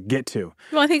 get to.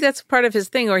 Well, I think that's part of his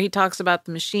thing where he talks about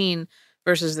the machine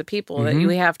versus the people, that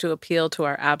we have to appeal to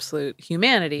our absolute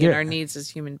humanity and our needs as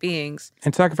human beings.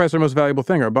 And sacrifice our most valuable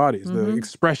thing, our bodies, the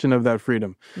expression of that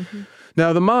freedom. Mm-hmm.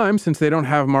 Now, the Mimes, since they don't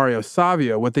have Mario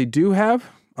Savio, what they do have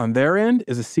on their end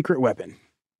is a secret weapon.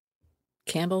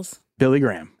 Campbell's? Billy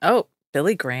Graham. Oh,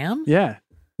 Billy Graham? Yeah.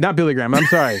 Not Billy Graham. I'm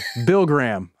sorry. Bill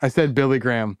Graham. I said Billy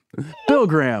Graham. Bill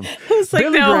Graham. It's like,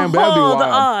 Billy no, Graham, that'd be hold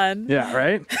wild. on. Yeah,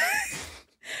 right?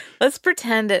 Let's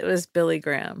pretend it was Billy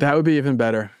Graham. That would be even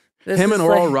better. Him and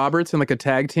Oral Roberts in a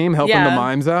tag team helping the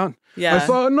Mimes out. Yeah. I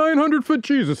saw a 900-foot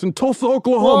Jesus in Tulsa,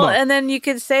 Oklahoma. Well, and then you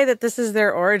could say that this is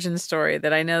their origin story,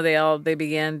 that I know they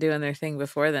began doing their thing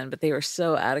before then, but they were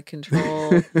so out of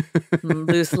control,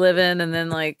 loose living, and then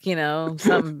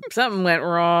something went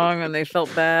wrong and they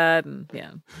felt bad and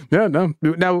Yeah, no.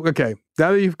 Now, okay.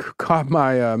 Now that you've caught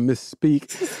my misspeak,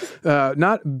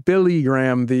 not Billy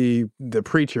Graham, the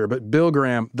preacher, but Bill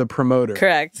Graham, the promoter.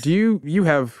 Correct. Do you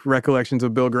have recollections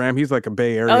of Bill Graham? He's like a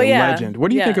Bay Area legend.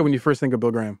 What do you think of when you first think of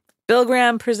Bill Graham? Bill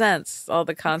Graham presents all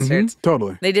the concerts. Mm-hmm,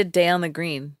 totally. They did Day on the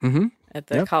Green at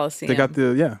the Coliseum. They got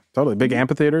totally. Big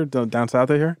amphitheater down south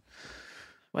of here.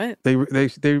 What?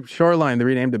 They Shoreline, they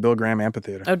renamed it Bill Graham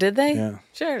Amphitheater. Oh, did they? Yeah.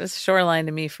 Sure, it's Shoreline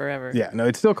to me forever. Yeah, no,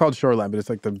 it's still called Shoreline, but it's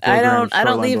like the Bill I Graham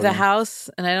don't leave building. the house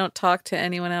and I don't talk to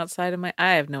anyone outside of I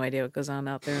have no idea what goes on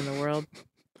out there in the world.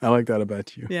 I like that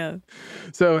about you. Yeah.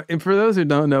 So, and for those who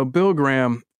don't know, Bill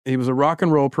Graham, he was a rock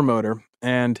and roll promoter,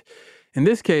 and in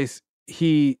this case,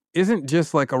 he isn't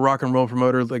just like a rock and roll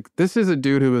promoter. Like, this is a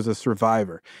dude who is a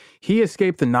survivor. He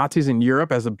escaped the Nazis in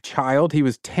Europe as a child. He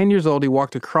was 10 years old. He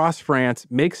walked across France,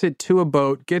 makes it to a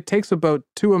boat, takes a boat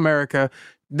to America.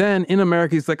 Then in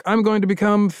America, he's like, I'm going to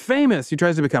become famous. He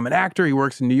tries to become an actor. He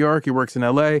works in New York. He works in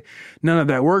LA. None of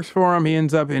that works for him. He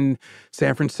ends up in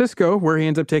San Francisco, where he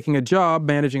ends up taking a job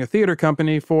managing a theater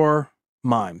company for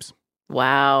Mimes.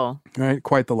 Wow. Right?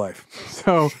 Quite the life.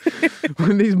 So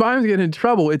when these Mimes get in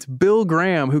trouble, it's Bill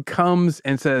Graham who comes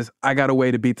and says, I got a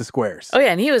way to beat the squares. Oh,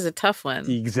 yeah. And he was a tough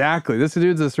one. Exactly. This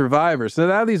dude's a survivor. So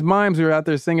now these Mimes who are out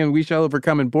there singing We Shall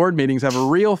Overcome in board meetings have a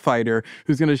real fighter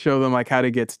who's going to show them how to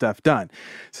get stuff done.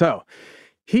 So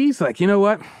he's like, you know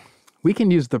what? We can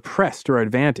use the press to our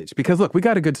advantage because, look, we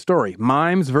got a good story.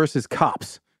 Mimes versus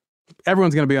cops.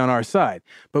 Everyone's going to be on our side,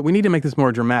 but we need to make this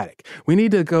more dramatic. We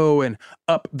need to go and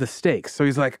up the stakes. So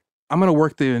he's like, I'm going to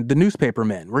work the newspaper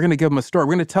men. We're going to give them a story.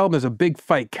 We're going to tell them there's a big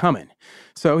fight coming.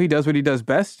 So he does what he does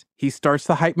best. He starts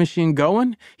the hype machine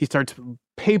going. He starts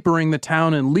papering the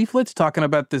town in leaflets, talking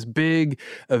about this big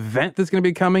event that's going to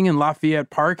be coming in Lafayette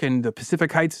Park and the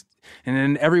Pacific Heights. And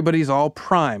then everybody's all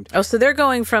primed. Oh, so they're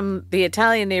going from the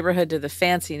Italian neighborhood to the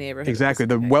fancy neighborhood. Exactly,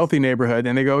 the wealthy neighborhood.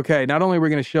 And they go, okay, not only are we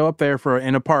going to show up there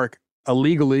in a park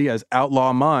illegally as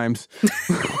outlaw mimes,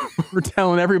 We're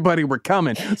telling everybody we're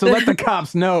coming. So let the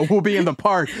cops know we'll be in the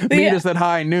park. Meet us at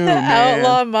high noon, man.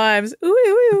 Outlaw Mimes. Ooh,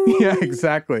 ooh, ooh. Yeah,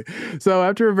 exactly. So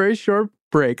after a very short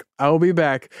break, I'll be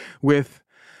back with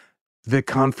The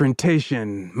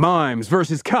Confrontation, Mimes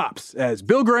versus Cops, as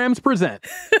Bill Grahams present.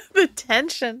 The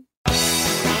tension.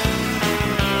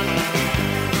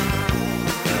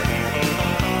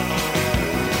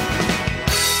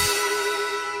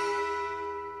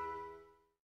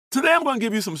 Today I'm going to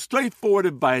give you some straightforward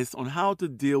advice on how to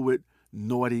deal with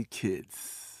naughty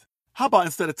kids. How about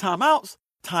instead of timeouts,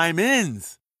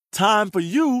 time-ins? Time for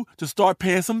you to start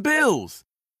paying some bills.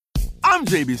 I'm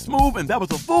JB Smoove, and that was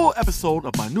a full episode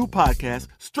of my new podcast,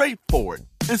 Straightforward,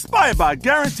 inspired by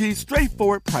guaranteed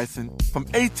straightforward pricing from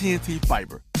AT&T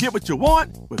Fiber. Get what you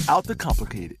want without the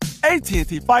complicated.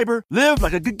 AT&T Fiber, live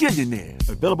like a gigillionaire.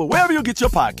 Available wherever you get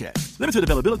your podcast. Limited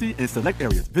availability in select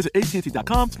areas. Visit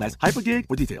AT&T.com/hypergig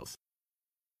for details.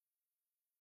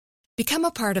 Become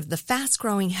a part of the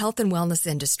fast-growing health and wellness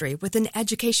industry with an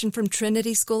education from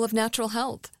Trinity School of Natural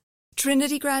Health.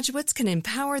 Trinity graduates can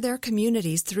empower their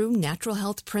communities through natural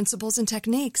health principles and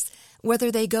techniques, whether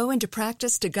they go into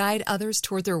practice to guide others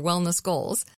toward their wellness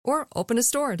goals or open a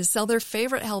store to sell their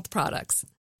favorite health products.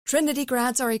 Trinity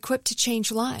grads are equipped to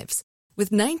change lives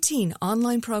with 19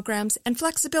 online programs and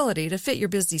flexibility to fit your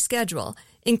busy schedule,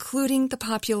 including the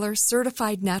popular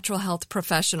Certified Natural Health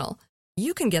Professional.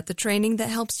 You can get the training that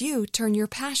helps you turn your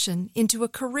passion into a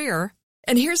career.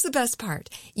 And here's the best part.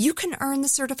 You can earn the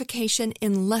certification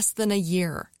in less than a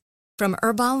year. From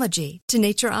herbology to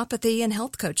naturopathy and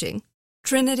health coaching,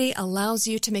 Trinity allows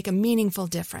you to make a meaningful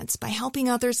difference by helping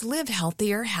others live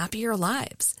healthier, happier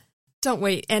lives. Don't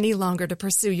wait any longer to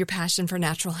pursue your passion for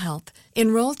natural health.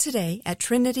 Enroll today at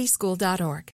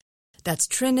trinityschool.org. That's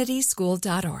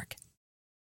trinityschool.org.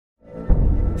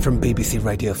 From BBC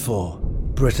Radio 4,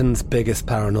 Britain's biggest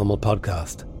paranormal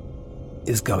podcast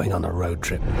is going on a road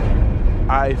trip.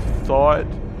 I thought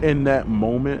in that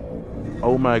moment,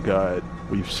 oh my God,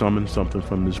 we've summoned something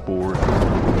from this board.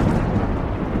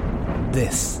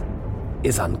 This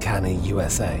is Uncanny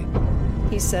USA.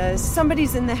 He says,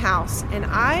 somebody's in the house, and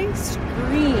I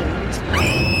screamed.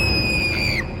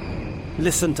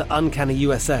 Listen to Uncanny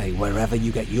USA wherever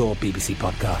you get your BBC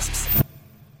podcasts,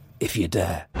 if you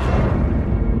dare.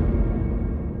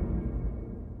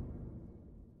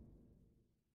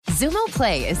 Zumo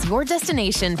Play is your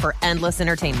destination for endless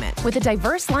entertainment. With a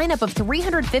diverse lineup of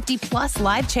 350-plus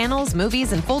live channels,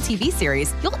 movies, and full TV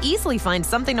series, you'll easily find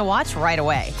something to watch right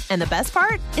away. And the best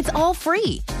part? It's all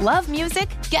free. Love music?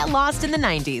 Get lost in the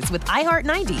 90s with iHeart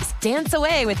 90s, dance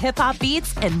away with hip-hop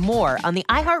beats, and more on the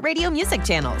iHeartRadio music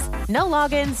channels. No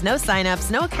logins, no signups,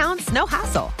 no accounts, no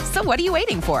hassle. So what are you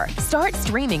waiting for? Start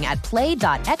streaming at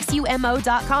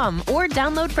play.xumo.com or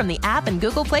download from the app and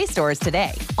Google Play stores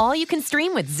today. All you can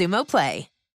stream with Zumo Play.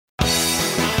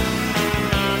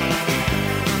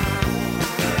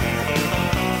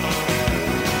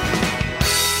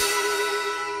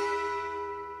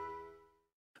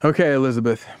 Okay,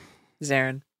 Elizabeth.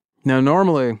 Zarin. Now,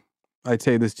 normally, I'd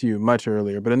say this to you much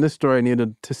earlier, but in this story, I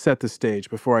needed to set the stage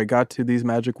before I got to these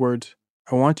magic words.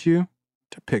 I want you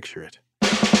to picture it.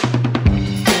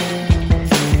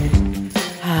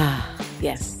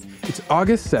 Yes. It's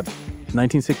August 7th,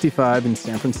 1965 in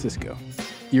San Francisco.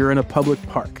 You're in a public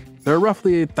park. There are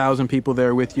roughly 1,000 people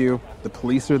there with you. The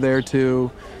police are there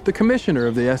too. The commissioner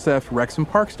of the SF Recs and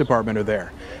Parks Department are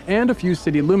there. And a few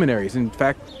city luminaries. In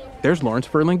fact, there's Lawrence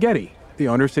Ferlinghetti, the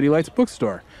owner of City Lights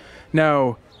bookstore.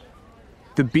 Now,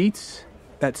 the beats,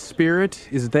 that spirit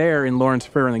is there in Lawrence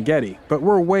Ferlinghetti, but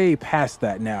we're way past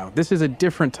that now. This is a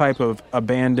different type of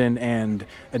abandon and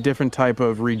a different type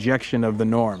of rejection of the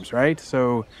norms, right?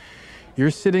 So you're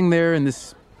sitting there in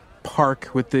this park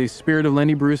with the spirit of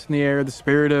Lenny Bruce in the air, the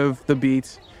spirit of the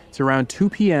beats. It's around 2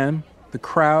 p.m. The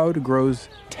crowd grows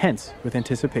tense with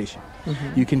anticipation.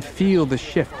 Mm-hmm. You can feel the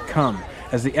shift come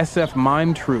as the SF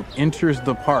Mime Troupe enters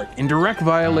the park in direct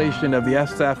violation of the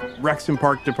SF Recs and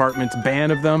Park Department's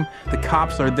ban of them. The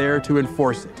cops are there to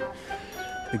enforce it.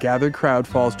 The gathered crowd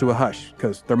falls to a hush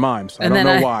because they're mimes. I don't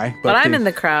know why. But I'm in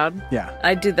the crowd. Yeah.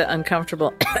 I do the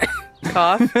uncomfortable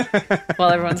cough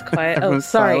while everyone's quiet. Everyone's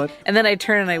sorry. silent. And then I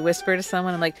turn and I whisper to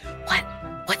someone. I'm like,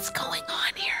 what's going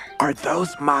on here? Are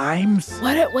those mimes?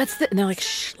 What's the... And they're like,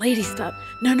 shh, lady, stop.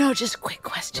 No, just a quick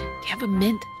question. Do you have a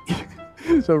mint?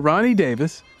 So Ronnie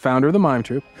Davis, founder of the Mime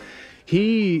Troupe,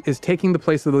 he is taking the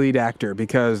place of the lead actor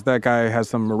because that guy has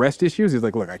some arrest issues. He's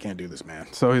like, look, I can't do this,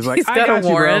 man. So he's like, he's got a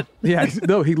warrant. You, bro. Yeah,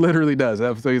 no, he literally does.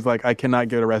 So he's like, I cannot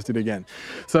get arrested again.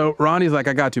 So Ronnie's like,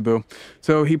 I got you, boo.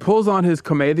 So he pulls on his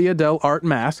Commedia dell'arte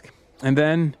mask, and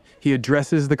then he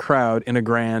addresses the crowd in a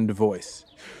grand voice.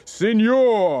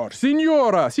 Signor,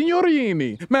 signora,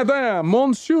 signorini, madame,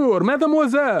 monsieur,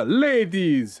 mademoiselle,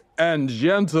 ladies and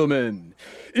gentlemen,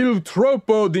 Il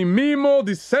Troupe di Mime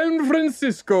di San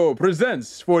Francisco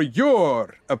presents for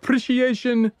your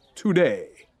appreciation today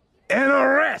an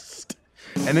arrest.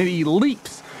 And then he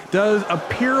leaps, does a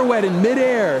pirouette in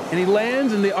midair, and he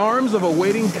lands in the arms of a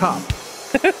waiting cop.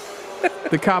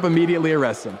 The cop immediately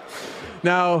arrests him.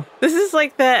 Now, this is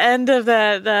like the end of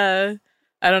that,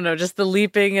 I don't know, just the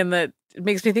leaping, and it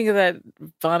makes me think of that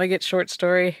Vonnegut short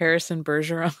story, Harrison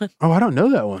Bergeron. Oh, I don't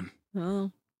know that one.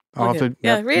 Oh.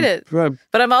 Read it.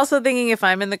 But I'm also thinking if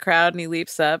I'm in the crowd and he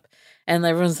leaps up and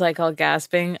everyone's like all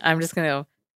gasping, I'm just going to go,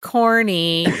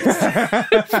 corny.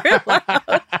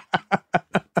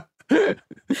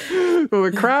 Well,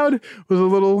 the crowd was a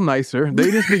little nicer.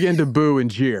 They just began to boo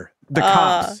and jeer. The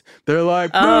cops. They're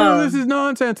like, no, this is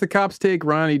nonsense. The cops take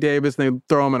Ronnie Davis and they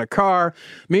throw him in a car.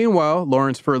 Meanwhile,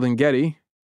 Lawrence Ferlinghetti,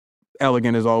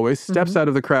 elegant as always, steps out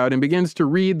of the crowd and begins to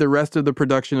read the rest of the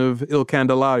production of Il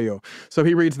Candelario. So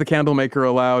he reads The Candlemaker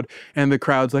aloud, and the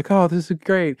crowd's like, oh, this is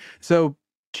great. So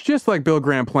just like Bill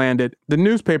Graham planned it, the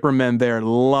newspaper men there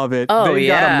love it. They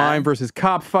got a mime versus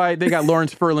cop fight. They got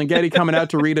Lawrence Ferlinghetti coming out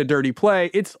to read a dirty play.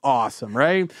 It's awesome,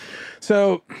 right?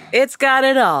 So it's got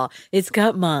it all. It's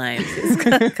got mimes.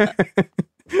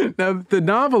 Now, the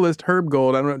novelist Herb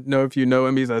Gold, I don't know if you know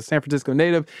him, he's a San Francisco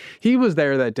native. He was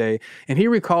there that day, and he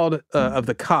recalled of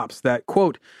the cops that,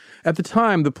 quote, at the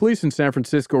time, the police in San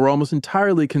Francisco were almost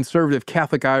entirely conservative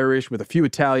Catholic Irish with a few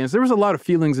Italians. There was a lot of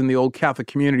feelings in the old Catholic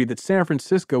community that San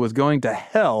Francisco was going to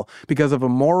hell because of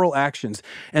immoral actions.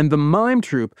 And the mime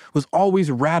troupe was always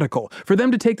radical. For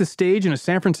them to take the stage in a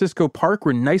San Francisco park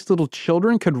where nice little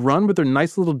children could run with their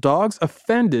nice little dogs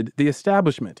offended the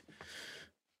establishment.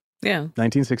 Yeah.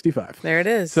 1965. There it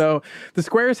is. So the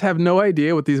squares have no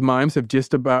idea what these mimes are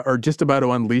just about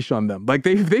to unleash on them. Like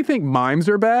they think mimes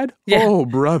are bad. Yeah. Oh,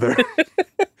 brother.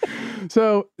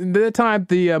 So at the time,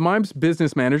 the Mimes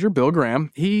business manager, Bill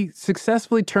Graham, he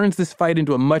successfully turns this fight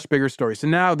into a much bigger story. So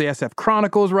now the SF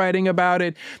Chronicle is writing about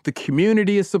it. The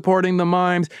community is supporting the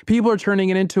mimes. People are turning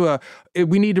it into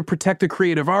we need to protect the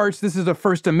creative arts. This is a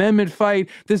First Amendment fight.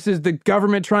 This is the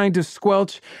government trying to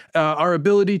squelch our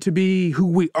ability to be who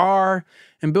we are.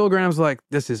 And Bill Graham's like,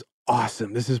 this is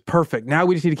awesome. This is perfect. Now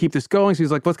we just need to keep this going. So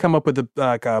he's like, let's come up with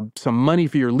some money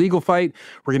for your legal fight.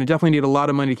 We're going to definitely need a lot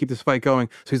of money to keep this fight going.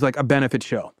 So he's like, a benefit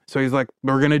show. So he's like,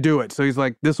 we're going to do it. So he's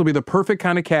like, this will be the perfect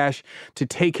kind of cash to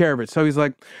take care of it. So he's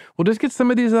like, we'll just get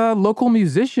some of these local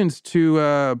musicians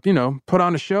to, put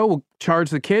on a show. We'll charge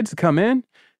the kids to come in.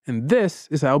 And this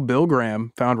is how Bill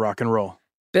Graham found rock and roll.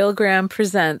 Bill Graham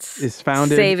Presents is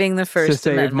founded Saving the First to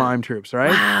save Amendment. mime troops,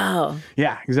 right? Wow.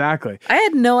 Yeah, exactly. I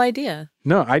had no idea.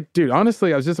 No,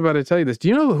 honestly, I was just about to tell you this. Do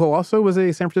you know who also was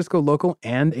a San Francisco local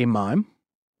and a mime?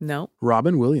 No.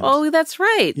 Robin Williams. Oh, that's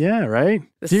right. Yeah, right?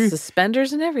 The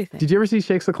suspenders and everything. Did you ever see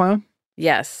Shakes the Clown?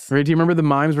 Yes. Right? Do you remember the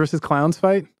mimes versus clowns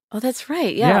fight? Oh, that's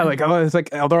right. Yeah. Yeah, it's like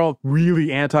they're all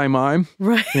really anti-mime.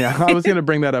 Right. Yeah, I was going to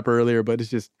bring that up earlier, but it's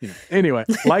just, anyway,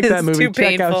 like that movie,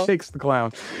 check out Shakes the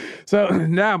Clown. So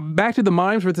now back to the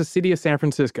mimes with the city of San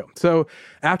Francisco. So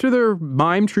after their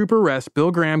mime troupe arrest, Bill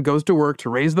Graham goes to work to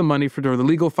raise the money for the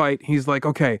legal fight. He's like,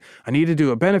 okay, I need to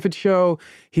do a benefit show.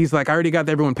 He's like, I already got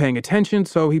everyone paying attention.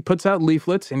 So he puts out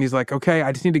leaflets and he's like, okay,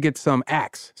 I just need to get some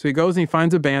acts. So he goes and he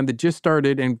finds a band that just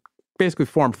started and basically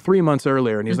formed 3 months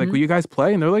earlier. And he's like, will you guys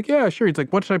play? And they're like, yeah, sure. He's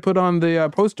like, what should I put on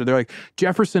the poster? They're like,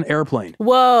 Jefferson Airplane.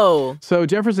 Whoa. So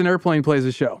Jefferson Airplane plays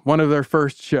a show, one of their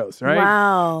first shows, right?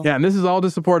 Wow. Yeah, and this is all to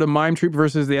support a mime troupe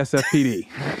versus the SFPD.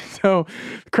 So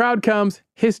the crowd comes,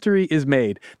 history is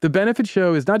made. The benefit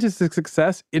show is not just a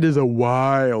success, it is a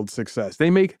wild success.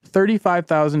 They make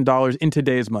 $35,000 in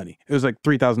today's money. It was like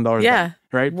 $3,000 Yeah.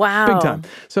 right? Wow. Big time.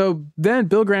 So then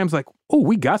Bill Graham's like, oh,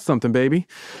 we got something, baby.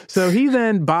 So he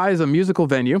then buys a musical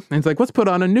venue and he's like, let's put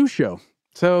on a new show.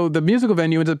 So the musical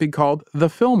venue ends up being called the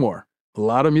Fillmore. A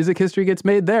lot of music history gets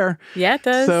made there. Yeah, it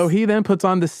does. So he then puts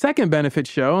on the second benefit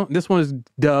show. This one is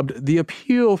dubbed The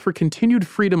Appeal for Continued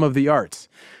Freedom of the Arts.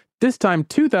 This time,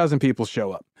 2,000 people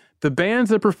show up. The bands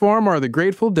that perform are the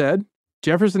Grateful Dead,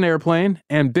 Jefferson Airplane,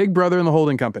 and Big Brother and the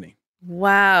Holding Company.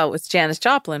 Wow. It's Janis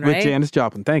Joplin, right? With Janis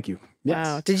Joplin. Thank you. Yes.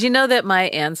 Wow. Did you know that my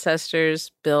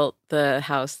ancestors built the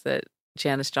house that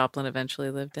Janis Joplin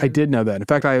eventually lived in? I did know that. In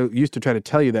fact, I used to try to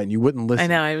tell you that and you wouldn't listen. I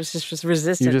know. I was just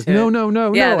resistant You just, to no.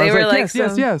 it. Yeah, they were like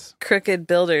yes. crooked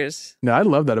builders. No, I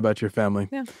love that about your family.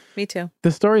 Yeah, me too.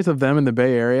 The stories of them in the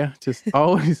Bay Area just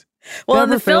always Well, in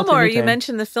never the fail to Fillmore, you entertain.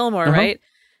 mentioned the Fillmore, right?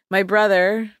 My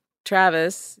brother,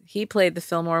 Travis, he played the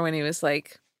Fillmore when he was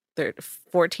like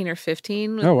 14 or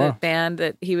 15. Oh, wow. The band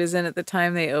that he was in at the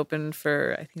time, they opened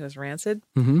for, I think it was Rancid.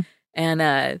 Mm-hmm.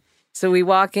 And so we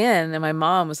walk in, and my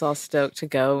mom was all stoked to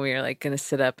go. We were like going to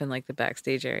sit up in like the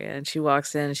backstage area. And she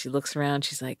walks in, and she looks around.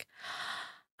 She's like,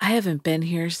 I haven't been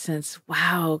here since,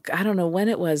 wow, I don't know when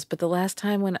it was, but the last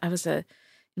time when I was in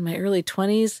my early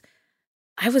 20s,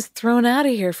 I was thrown out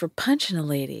of here for punching a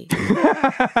lady.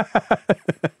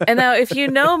 And now, if you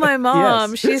know my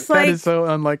mom, yes, she's like... That is so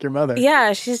unlike your mother.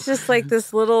 Yeah, she's just like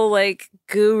this little like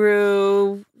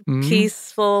guru,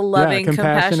 peaceful, loving,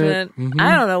 compassionate.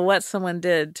 I don't know what someone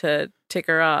did to tick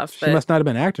her off. She must not have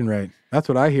been acting right. That's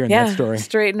what I hear in that story.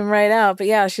 Straighten him right out. But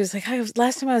yeah, she was like,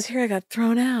 last time I was here, I got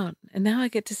thrown out. And now I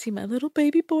get to see my little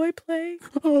baby boy play.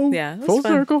 Oh, yeah, it was full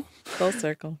fun. circle. Full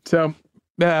circle. So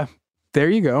there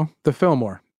you go, the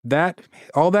Fillmore.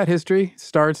 All that history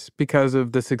starts because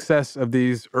of the success of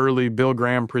these early Bill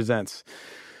Graham Presents.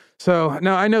 So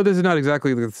now I know this is not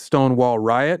exactly the Stonewall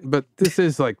riot, but this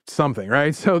is like something,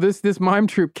 right? So this mime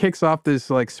troupe kicks off this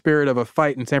like spirit of a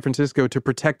fight in San Francisco to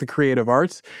protect the creative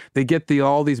arts. They get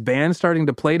all these bands starting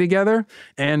to play together,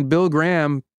 and Bill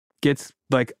Graham gets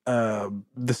like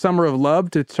the Summer of Love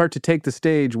to start to take the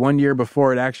stage 1 year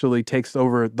before it actually takes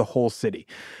over the whole city.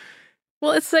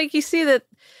 Well, it's like you see that.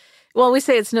 Well, we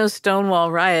say it's no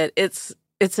Stonewall riot. It's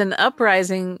an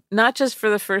uprising, not just for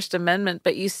the First Amendment,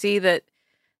 but you see that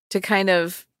to kind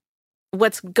of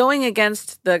what's going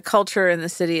against the culture in the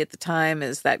city at the time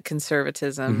is that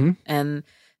conservatism, and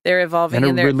they're evolving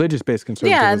and a religious-based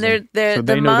conservatism. Yeah, and they're so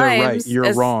they know Mimes, they're right.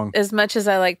 You're wrong. As much as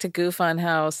I like to goof on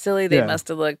how silly they must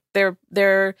have looked,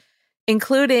 they're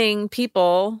including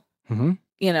people,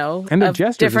 you know, and of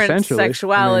different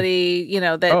sexuality, I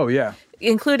mean, that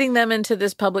including them into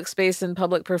this public space and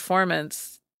public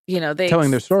performance. You know, they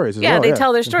telling their stories as well. They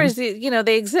tell their stories. You know,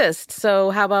 they exist. So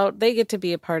how about they get to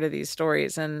be a part of these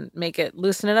stories and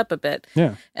loosen it up a bit.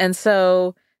 Yeah. And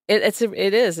so it's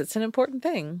an important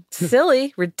thing.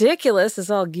 Silly, ridiculous is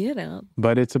all get out.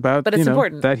 But it's about,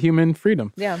 important. That human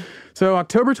freedom. Yeah. So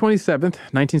October 27th,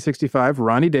 1965,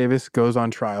 Ronnie Davis goes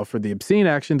on trial for the obscene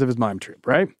actions of his mime troupe,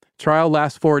 right? Trial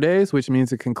lasts 4 days, which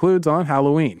means it concludes on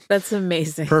Halloween. That's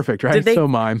amazing. Perfect, right? So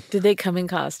mime. Did they come in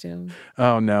costume?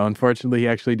 Oh, no. Unfortunately, he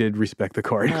actually did respect the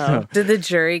court. Oh. So. Did the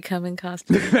jury come in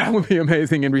costume? That would be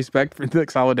amazing in respect for the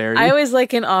solidarity. I always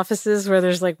like in offices where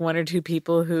there's like 1 or 2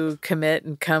 people who commit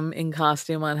and come in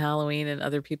costume on Halloween and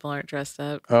other people aren't dressed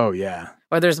up. Oh, yeah.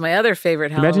 Or there's my other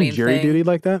favorite Halloween Imagine jury thing. duty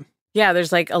like that? Yeah,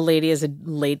 there's like a lady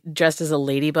dressed as a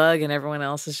ladybug and everyone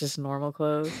else is just normal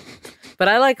clothes. But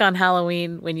I like on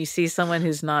Halloween when you see someone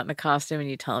who's not in a costume and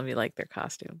you tell them you like their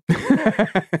costume.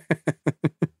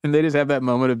 And they just have that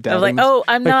moment of doubt. Like, oh,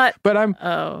 I'm not. But I'm.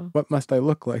 Oh. What must I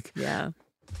look like? Yeah.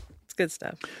 It's good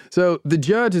stuff. So the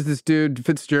judge is this dude,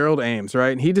 Fitzgerald Ames,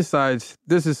 right? And he decides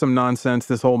this is some nonsense,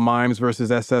 this whole Mimes versus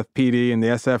SFPD and the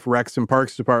SF Recs and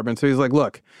Parks Department. So he's like,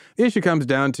 look, the issue comes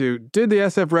down to, did the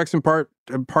SF Recs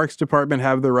and Parks Department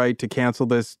have the right to cancel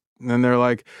this? And then they're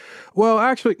like, well,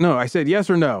 actually, no. I said yes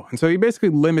or no. And so he basically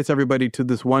limits everybody to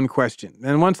this one question.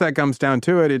 And once that comes down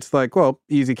to it, it's like, well,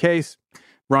 easy case.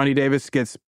 Ronnie Davis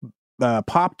gets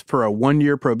popped for a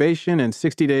 1-year probation and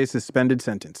 60 days suspended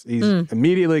sentence. He's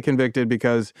immediately convicted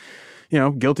because,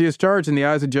 guilty as charged in the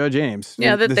eyes of Judge Ames.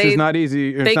 Yeah, this is not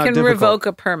easy. They can revoke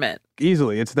a permit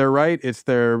easily. It's their right.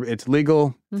 It's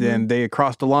legal. Then they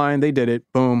crossed the line. They did it.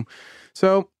 Boom.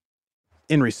 So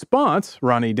in response,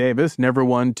 Ronnie Davis, never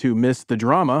one to miss the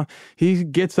drama, he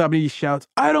gets up and he shouts,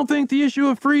 "I don't think the issue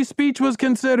of free speech was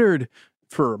considered."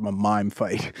 For a mime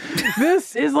fight.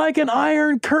 This is like an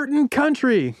Iron Curtain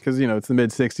country. Because, it's the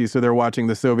mid-'60s, so they're watching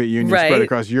the Soviet Union spread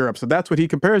across Europe. So that's what he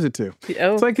compares it to.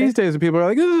 Oh, it's like these days when people are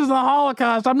like, this is the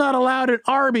Holocaust. I'm not allowed at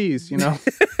Arby's,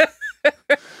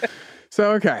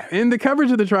 So, okay. In the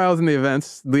coverage of the trials and the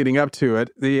events leading up to it,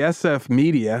 the SF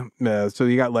media, so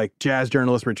you got like jazz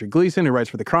journalist Richard Gleason, who writes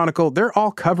for the Chronicle, they're all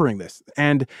covering this.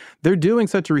 And they're doing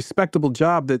such a respectable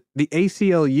job that the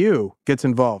ACLU gets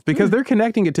involved because they're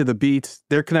connecting it to the beats.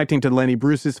 They're connecting to Lenny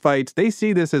Bruce's fights. They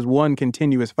see this as one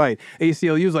continuous fight.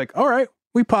 ACLU's like, all right,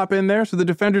 we pop in there. So the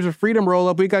Defenders of Freedom roll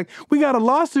up. We got a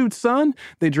lawsuit, son.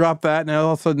 They drop that. And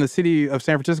all of a sudden the city of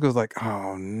San Francisco is like,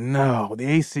 oh no, the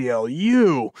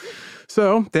ACLU.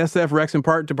 So the SF Recs and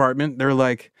Park Department, they're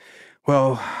like,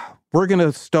 well, we're going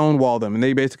to stonewall them. And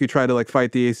they basically try to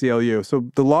fight the ACLU. So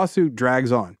the lawsuit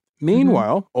drags on.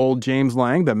 Meanwhile, old James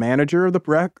Lang, the manager of the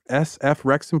SF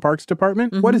Recs and Parks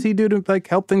Department, what does he do to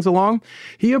help things along?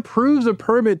 He approves a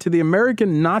permit to the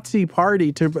American Nazi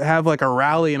Party to have a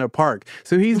rally in a park.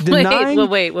 So he's denying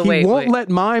he won't let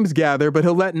mimes gather, but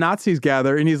he'll let Nazis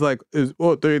gather. And he's like,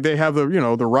 they have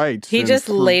the rights. He just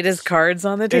laid his cards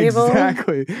on the table.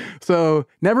 Exactly. So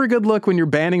never a good look when you're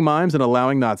banning mimes and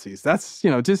allowing Nazis. That's,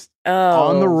 just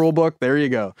on the rule book. There you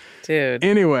go. Dude.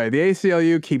 Anyway, the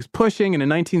ACLU keeps pushing, and in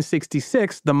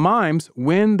 1966, the Mimes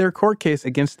win their court case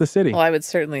against the city. Well, I would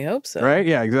certainly hope so. Right?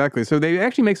 Yeah, exactly. So they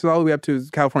actually makes it all the way up to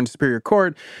California Superior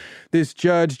Court. This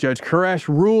Judge Koresh,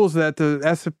 rules that the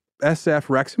SF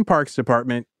Recs and Parks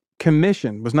Department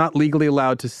Commission was not legally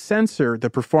allowed to censor the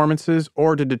performances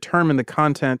or to determine the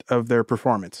content of their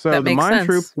performance. So the Mime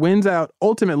Troupe wins out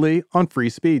ultimately on free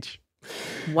speech.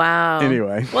 Wow.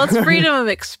 Anyway. Well, it's freedom of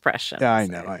expression. Yeah, I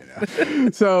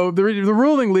know. So the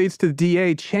ruling leads to the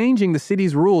DA changing the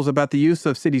city's rules about the use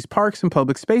of city's parks and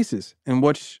public spaces, and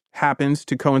which happens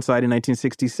to coincide in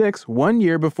 1966, 1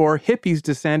 year before hippies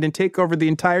descend and take over the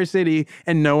entire city,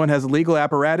 and no one has a legal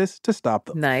apparatus to stop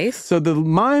them. Nice. So the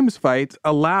Mimes fight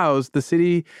allows the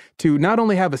city to not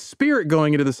only have a spirit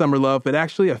going into the summer love, but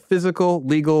actually a physical,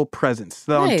 legal presence.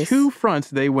 So on two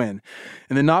fronts, they win.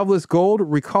 And the novelist Gold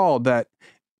recalled that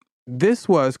this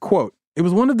was, quote, "It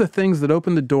was one of the things that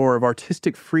opened the door of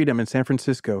artistic freedom in San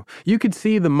Francisco. You could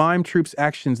see the Mime Troupe's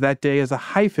actions that day as a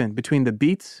hyphen between the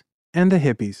Beats and the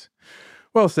hippies."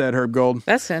 Well said, Herb Gold.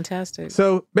 That's fantastic.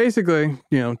 So basically,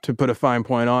 to put a fine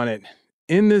point on it,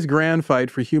 in this grand fight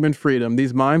for human freedom,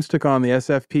 these mimes took on the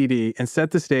SFPD and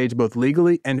set the stage both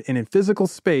legally and in physical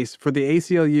space for the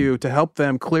ACLU to help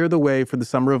them clear the way for the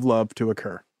Summer of Love to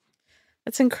occur.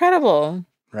 That's incredible.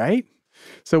 Right?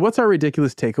 So what's our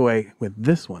ridiculous takeaway with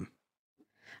this one?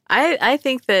 I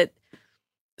think that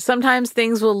sometimes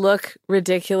things will look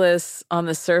ridiculous on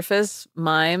the surface.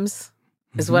 Mimes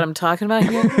is what I'm talking about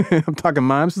here. I'm talking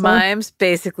mimes. Mimes,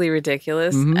 basically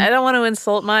ridiculous. I don't want to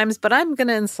insult mimes, but I'm going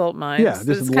to insult mimes. Yeah,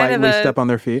 just lightly step on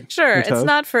their feet. Sure, it's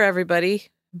not for everybody.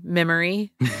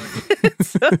 Mimery.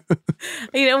 So,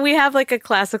 we have a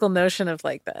classical notion of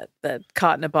that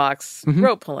caught in a box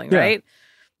rope pulling, right?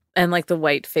 And the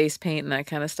white face paint and that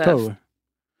kind of stuff. Totally.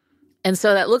 And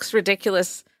so that looks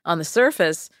ridiculous on the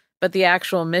surface, but the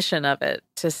actual mission of it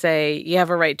to say you have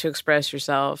a right to express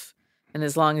yourself, and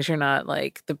as long as you're not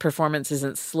the performance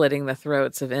isn't slitting the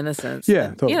throats of innocents.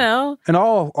 Yeah, totally. go And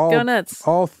all nuts.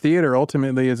 All theater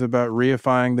ultimately is about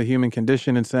reifying the human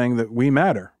condition and saying that we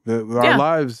matter, our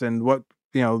lives and what,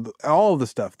 all of the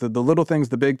stuff, the little things,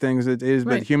 the big things, it is,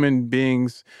 but human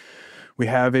beings, we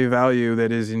have a value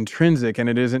that is intrinsic, and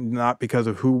it isn't not because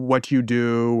of what you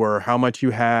do or how much you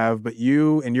have, but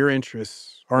you and your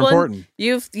interests are important.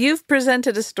 You've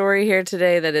presented a story here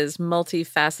today that is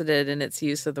multifaceted in its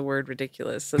use of the word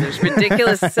ridiculous. So there's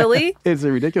ridiculous silly. It's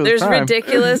a ridiculous There's crime.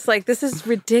 Ridiculous, this is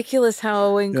ridiculous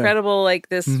how incredible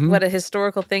this what a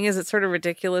historical thing is. It's sort of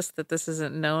ridiculous that this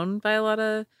isn't known by a lot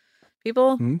of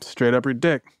people. Straight up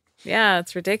ridiculous. Yeah,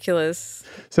 it's ridiculous.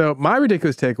 So my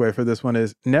ridiculous takeaway for this one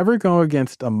is never go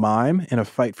against a mime in a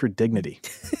fight for dignity.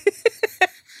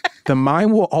 The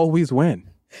mime will always win.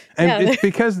 And it's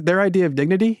because their idea of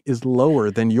dignity is lower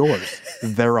than yours.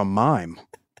 They're a mime.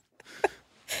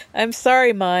 I'm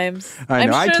sorry, mimes. I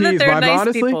know. I'm sure I tease that they're mime. nice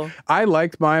Honestly, people. I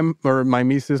liked mime or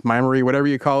mimesis, mimery, whatever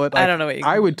you call it. I don't know what you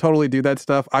call I would totally do that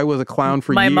stuff. I was a clown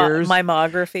for years.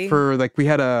 Mimography. We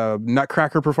had a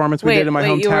Nutcracker performance we did in my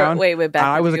hometown.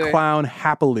 I was a clown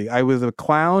happily. I was a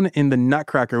clown in the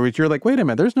Nutcracker, which you're like, wait a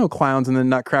minute, there's no clowns in the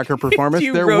Nutcracker performance.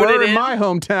 There were in my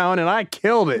hometown, and I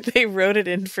killed it. They wrote it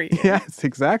in for you. Yes,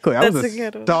 exactly. I was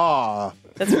a star.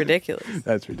 That's ridiculous.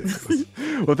 That's ridiculous.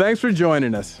 Well, thanks for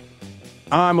joining us.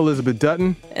 I'm Elizabeth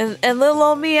Dutton. And little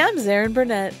old me, I'm Zarin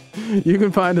Burnett. You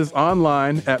can find us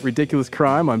online at Ridiculous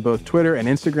Crime on both Twitter and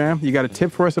Instagram. You got a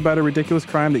tip for us about a ridiculous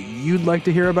crime that you'd like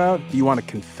to hear about? Do you want to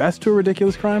confess to a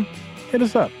ridiculous crime? Hit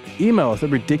us up. Email us at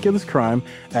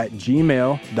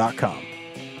ridiculouscrime@gmail.com.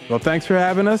 Well, thanks for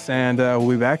having us, and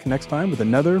we'll be back next time with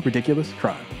another ridiculous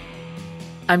crime.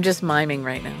 I'm just miming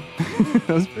right now. That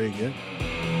was pretty good.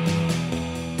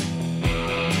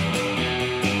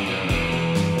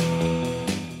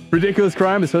 Ridiculous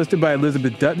Crime is hosted by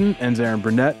Elizabeth Dutton and Zarin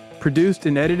Burnett. Produced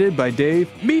and edited by Dave,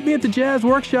 Meet Me at the Jazz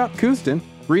Workshop, Houston.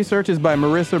 Research is by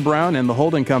Marissa Brown and the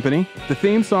Holden Company. The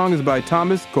theme song is by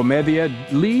Thomas Comedia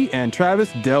Lee and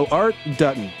Travis Del Art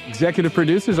Dutton. Executive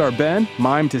producers are Ben,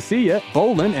 Mime to See Ya,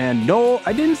 Bolin, and Noel,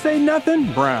 I didn't say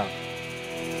nothing, Brown.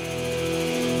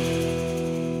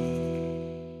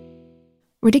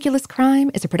 Ridiculous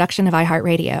Crime is a production of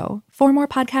iHeartRadio. For more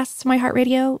podcasts from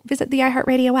iHeartRadio, visit the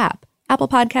iHeartRadio app, Apple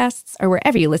Podcasts, or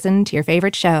wherever you listen to your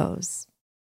favorite shows.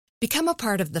 Become a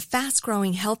part of the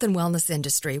fast-growing health and wellness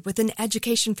industry with an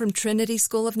education from Trinity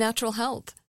School of Natural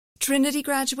Health. Trinity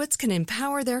graduates can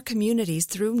empower their communities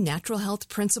through natural health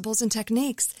principles and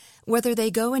techniques, whether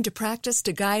they go into practice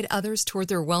to guide others toward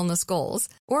their wellness goals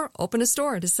or open a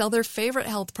store to sell their favorite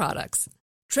health products.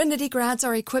 Trinity grads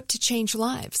are equipped to change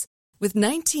lives with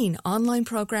 19 online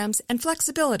programs and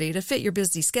flexibility to fit your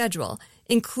busy schedule,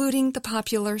 including the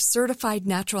popular Certified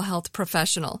Natural Health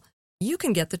Professional. You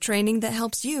can get the training that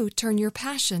helps you turn your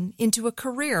passion into a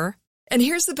career. And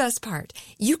here's the best part.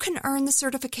 You can earn the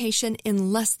certification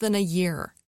in less than a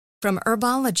year. From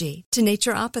herbology to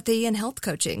naturopathy and health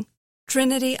coaching,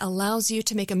 Trinity allows you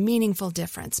to make a meaningful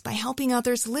difference by helping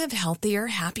others live healthier,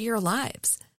 happier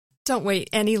lives. Don't wait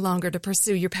any longer to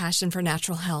pursue your passion for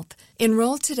natural health.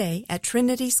 Enroll today at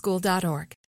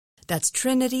trinityschool.org. That's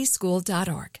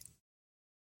trinityschool.org.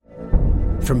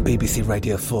 From BBC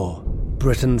Radio 4,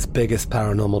 Britain's biggest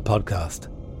paranormal podcast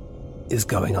is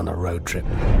going on a road trip.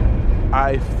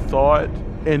 I thought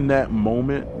in that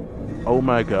moment, oh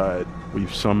my God,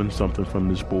 we've summoned something from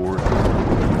this board.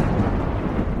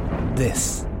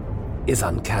 This is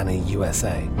Uncanny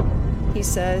USA. He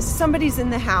says, somebody's in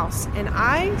the house, and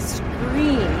I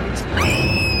screamed.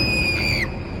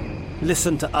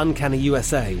 Listen to Uncanny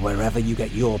USA wherever you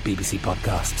get your BBC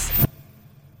podcasts,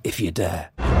 if you dare.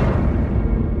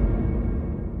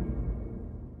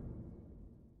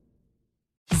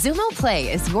 Zumo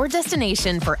Play is your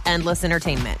destination for endless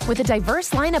entertainment. With a diverse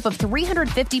lineup of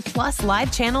 350-plus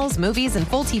live channels, movies, and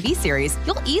full TV series,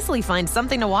 you'll easily find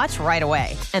something to watch right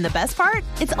away. And the best part?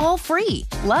 It's all free.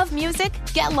 Love music?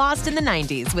 Get lost in the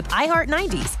 90s with iHeart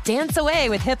 90s, dance away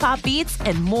with hip-hop beats,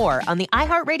 and more on the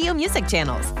iHeartRadio music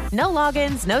channels. No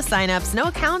logins, no signups, no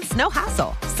accounts, no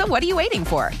hassle. So what are you waiting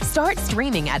for? Start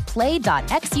streaming at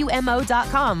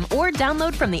play.xumo.com or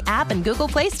download from the app and Google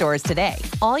Play stores today.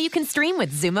 All you can stream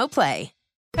with Zumo Play.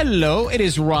 Hello, it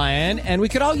is Ryan, and we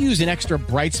could all use an extra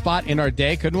bright spot in our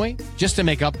day, couldn't we? Just to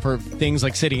make up for things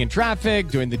like sitting in traffic,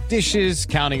 doing the dishes,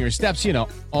 counting your steps, you know,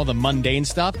 all the mundane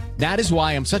stuff. That is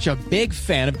why I'm such a big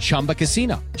fan of Chumba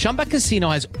Casino. Chumba Casino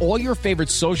has all your favorite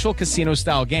social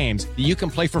casino-style games that you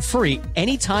can play for free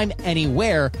anytime,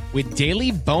 anywhere with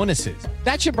daily bonuses.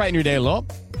 That should brighten your day a little.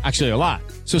 Actually, a lot.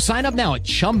 So sign up now at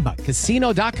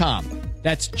ChumbaCasino.com.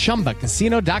 That's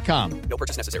ChumbaCasino.com. No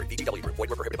purchase necessary. VGW Group. Void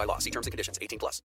where prohibited by law. See terms and conditions. 18+.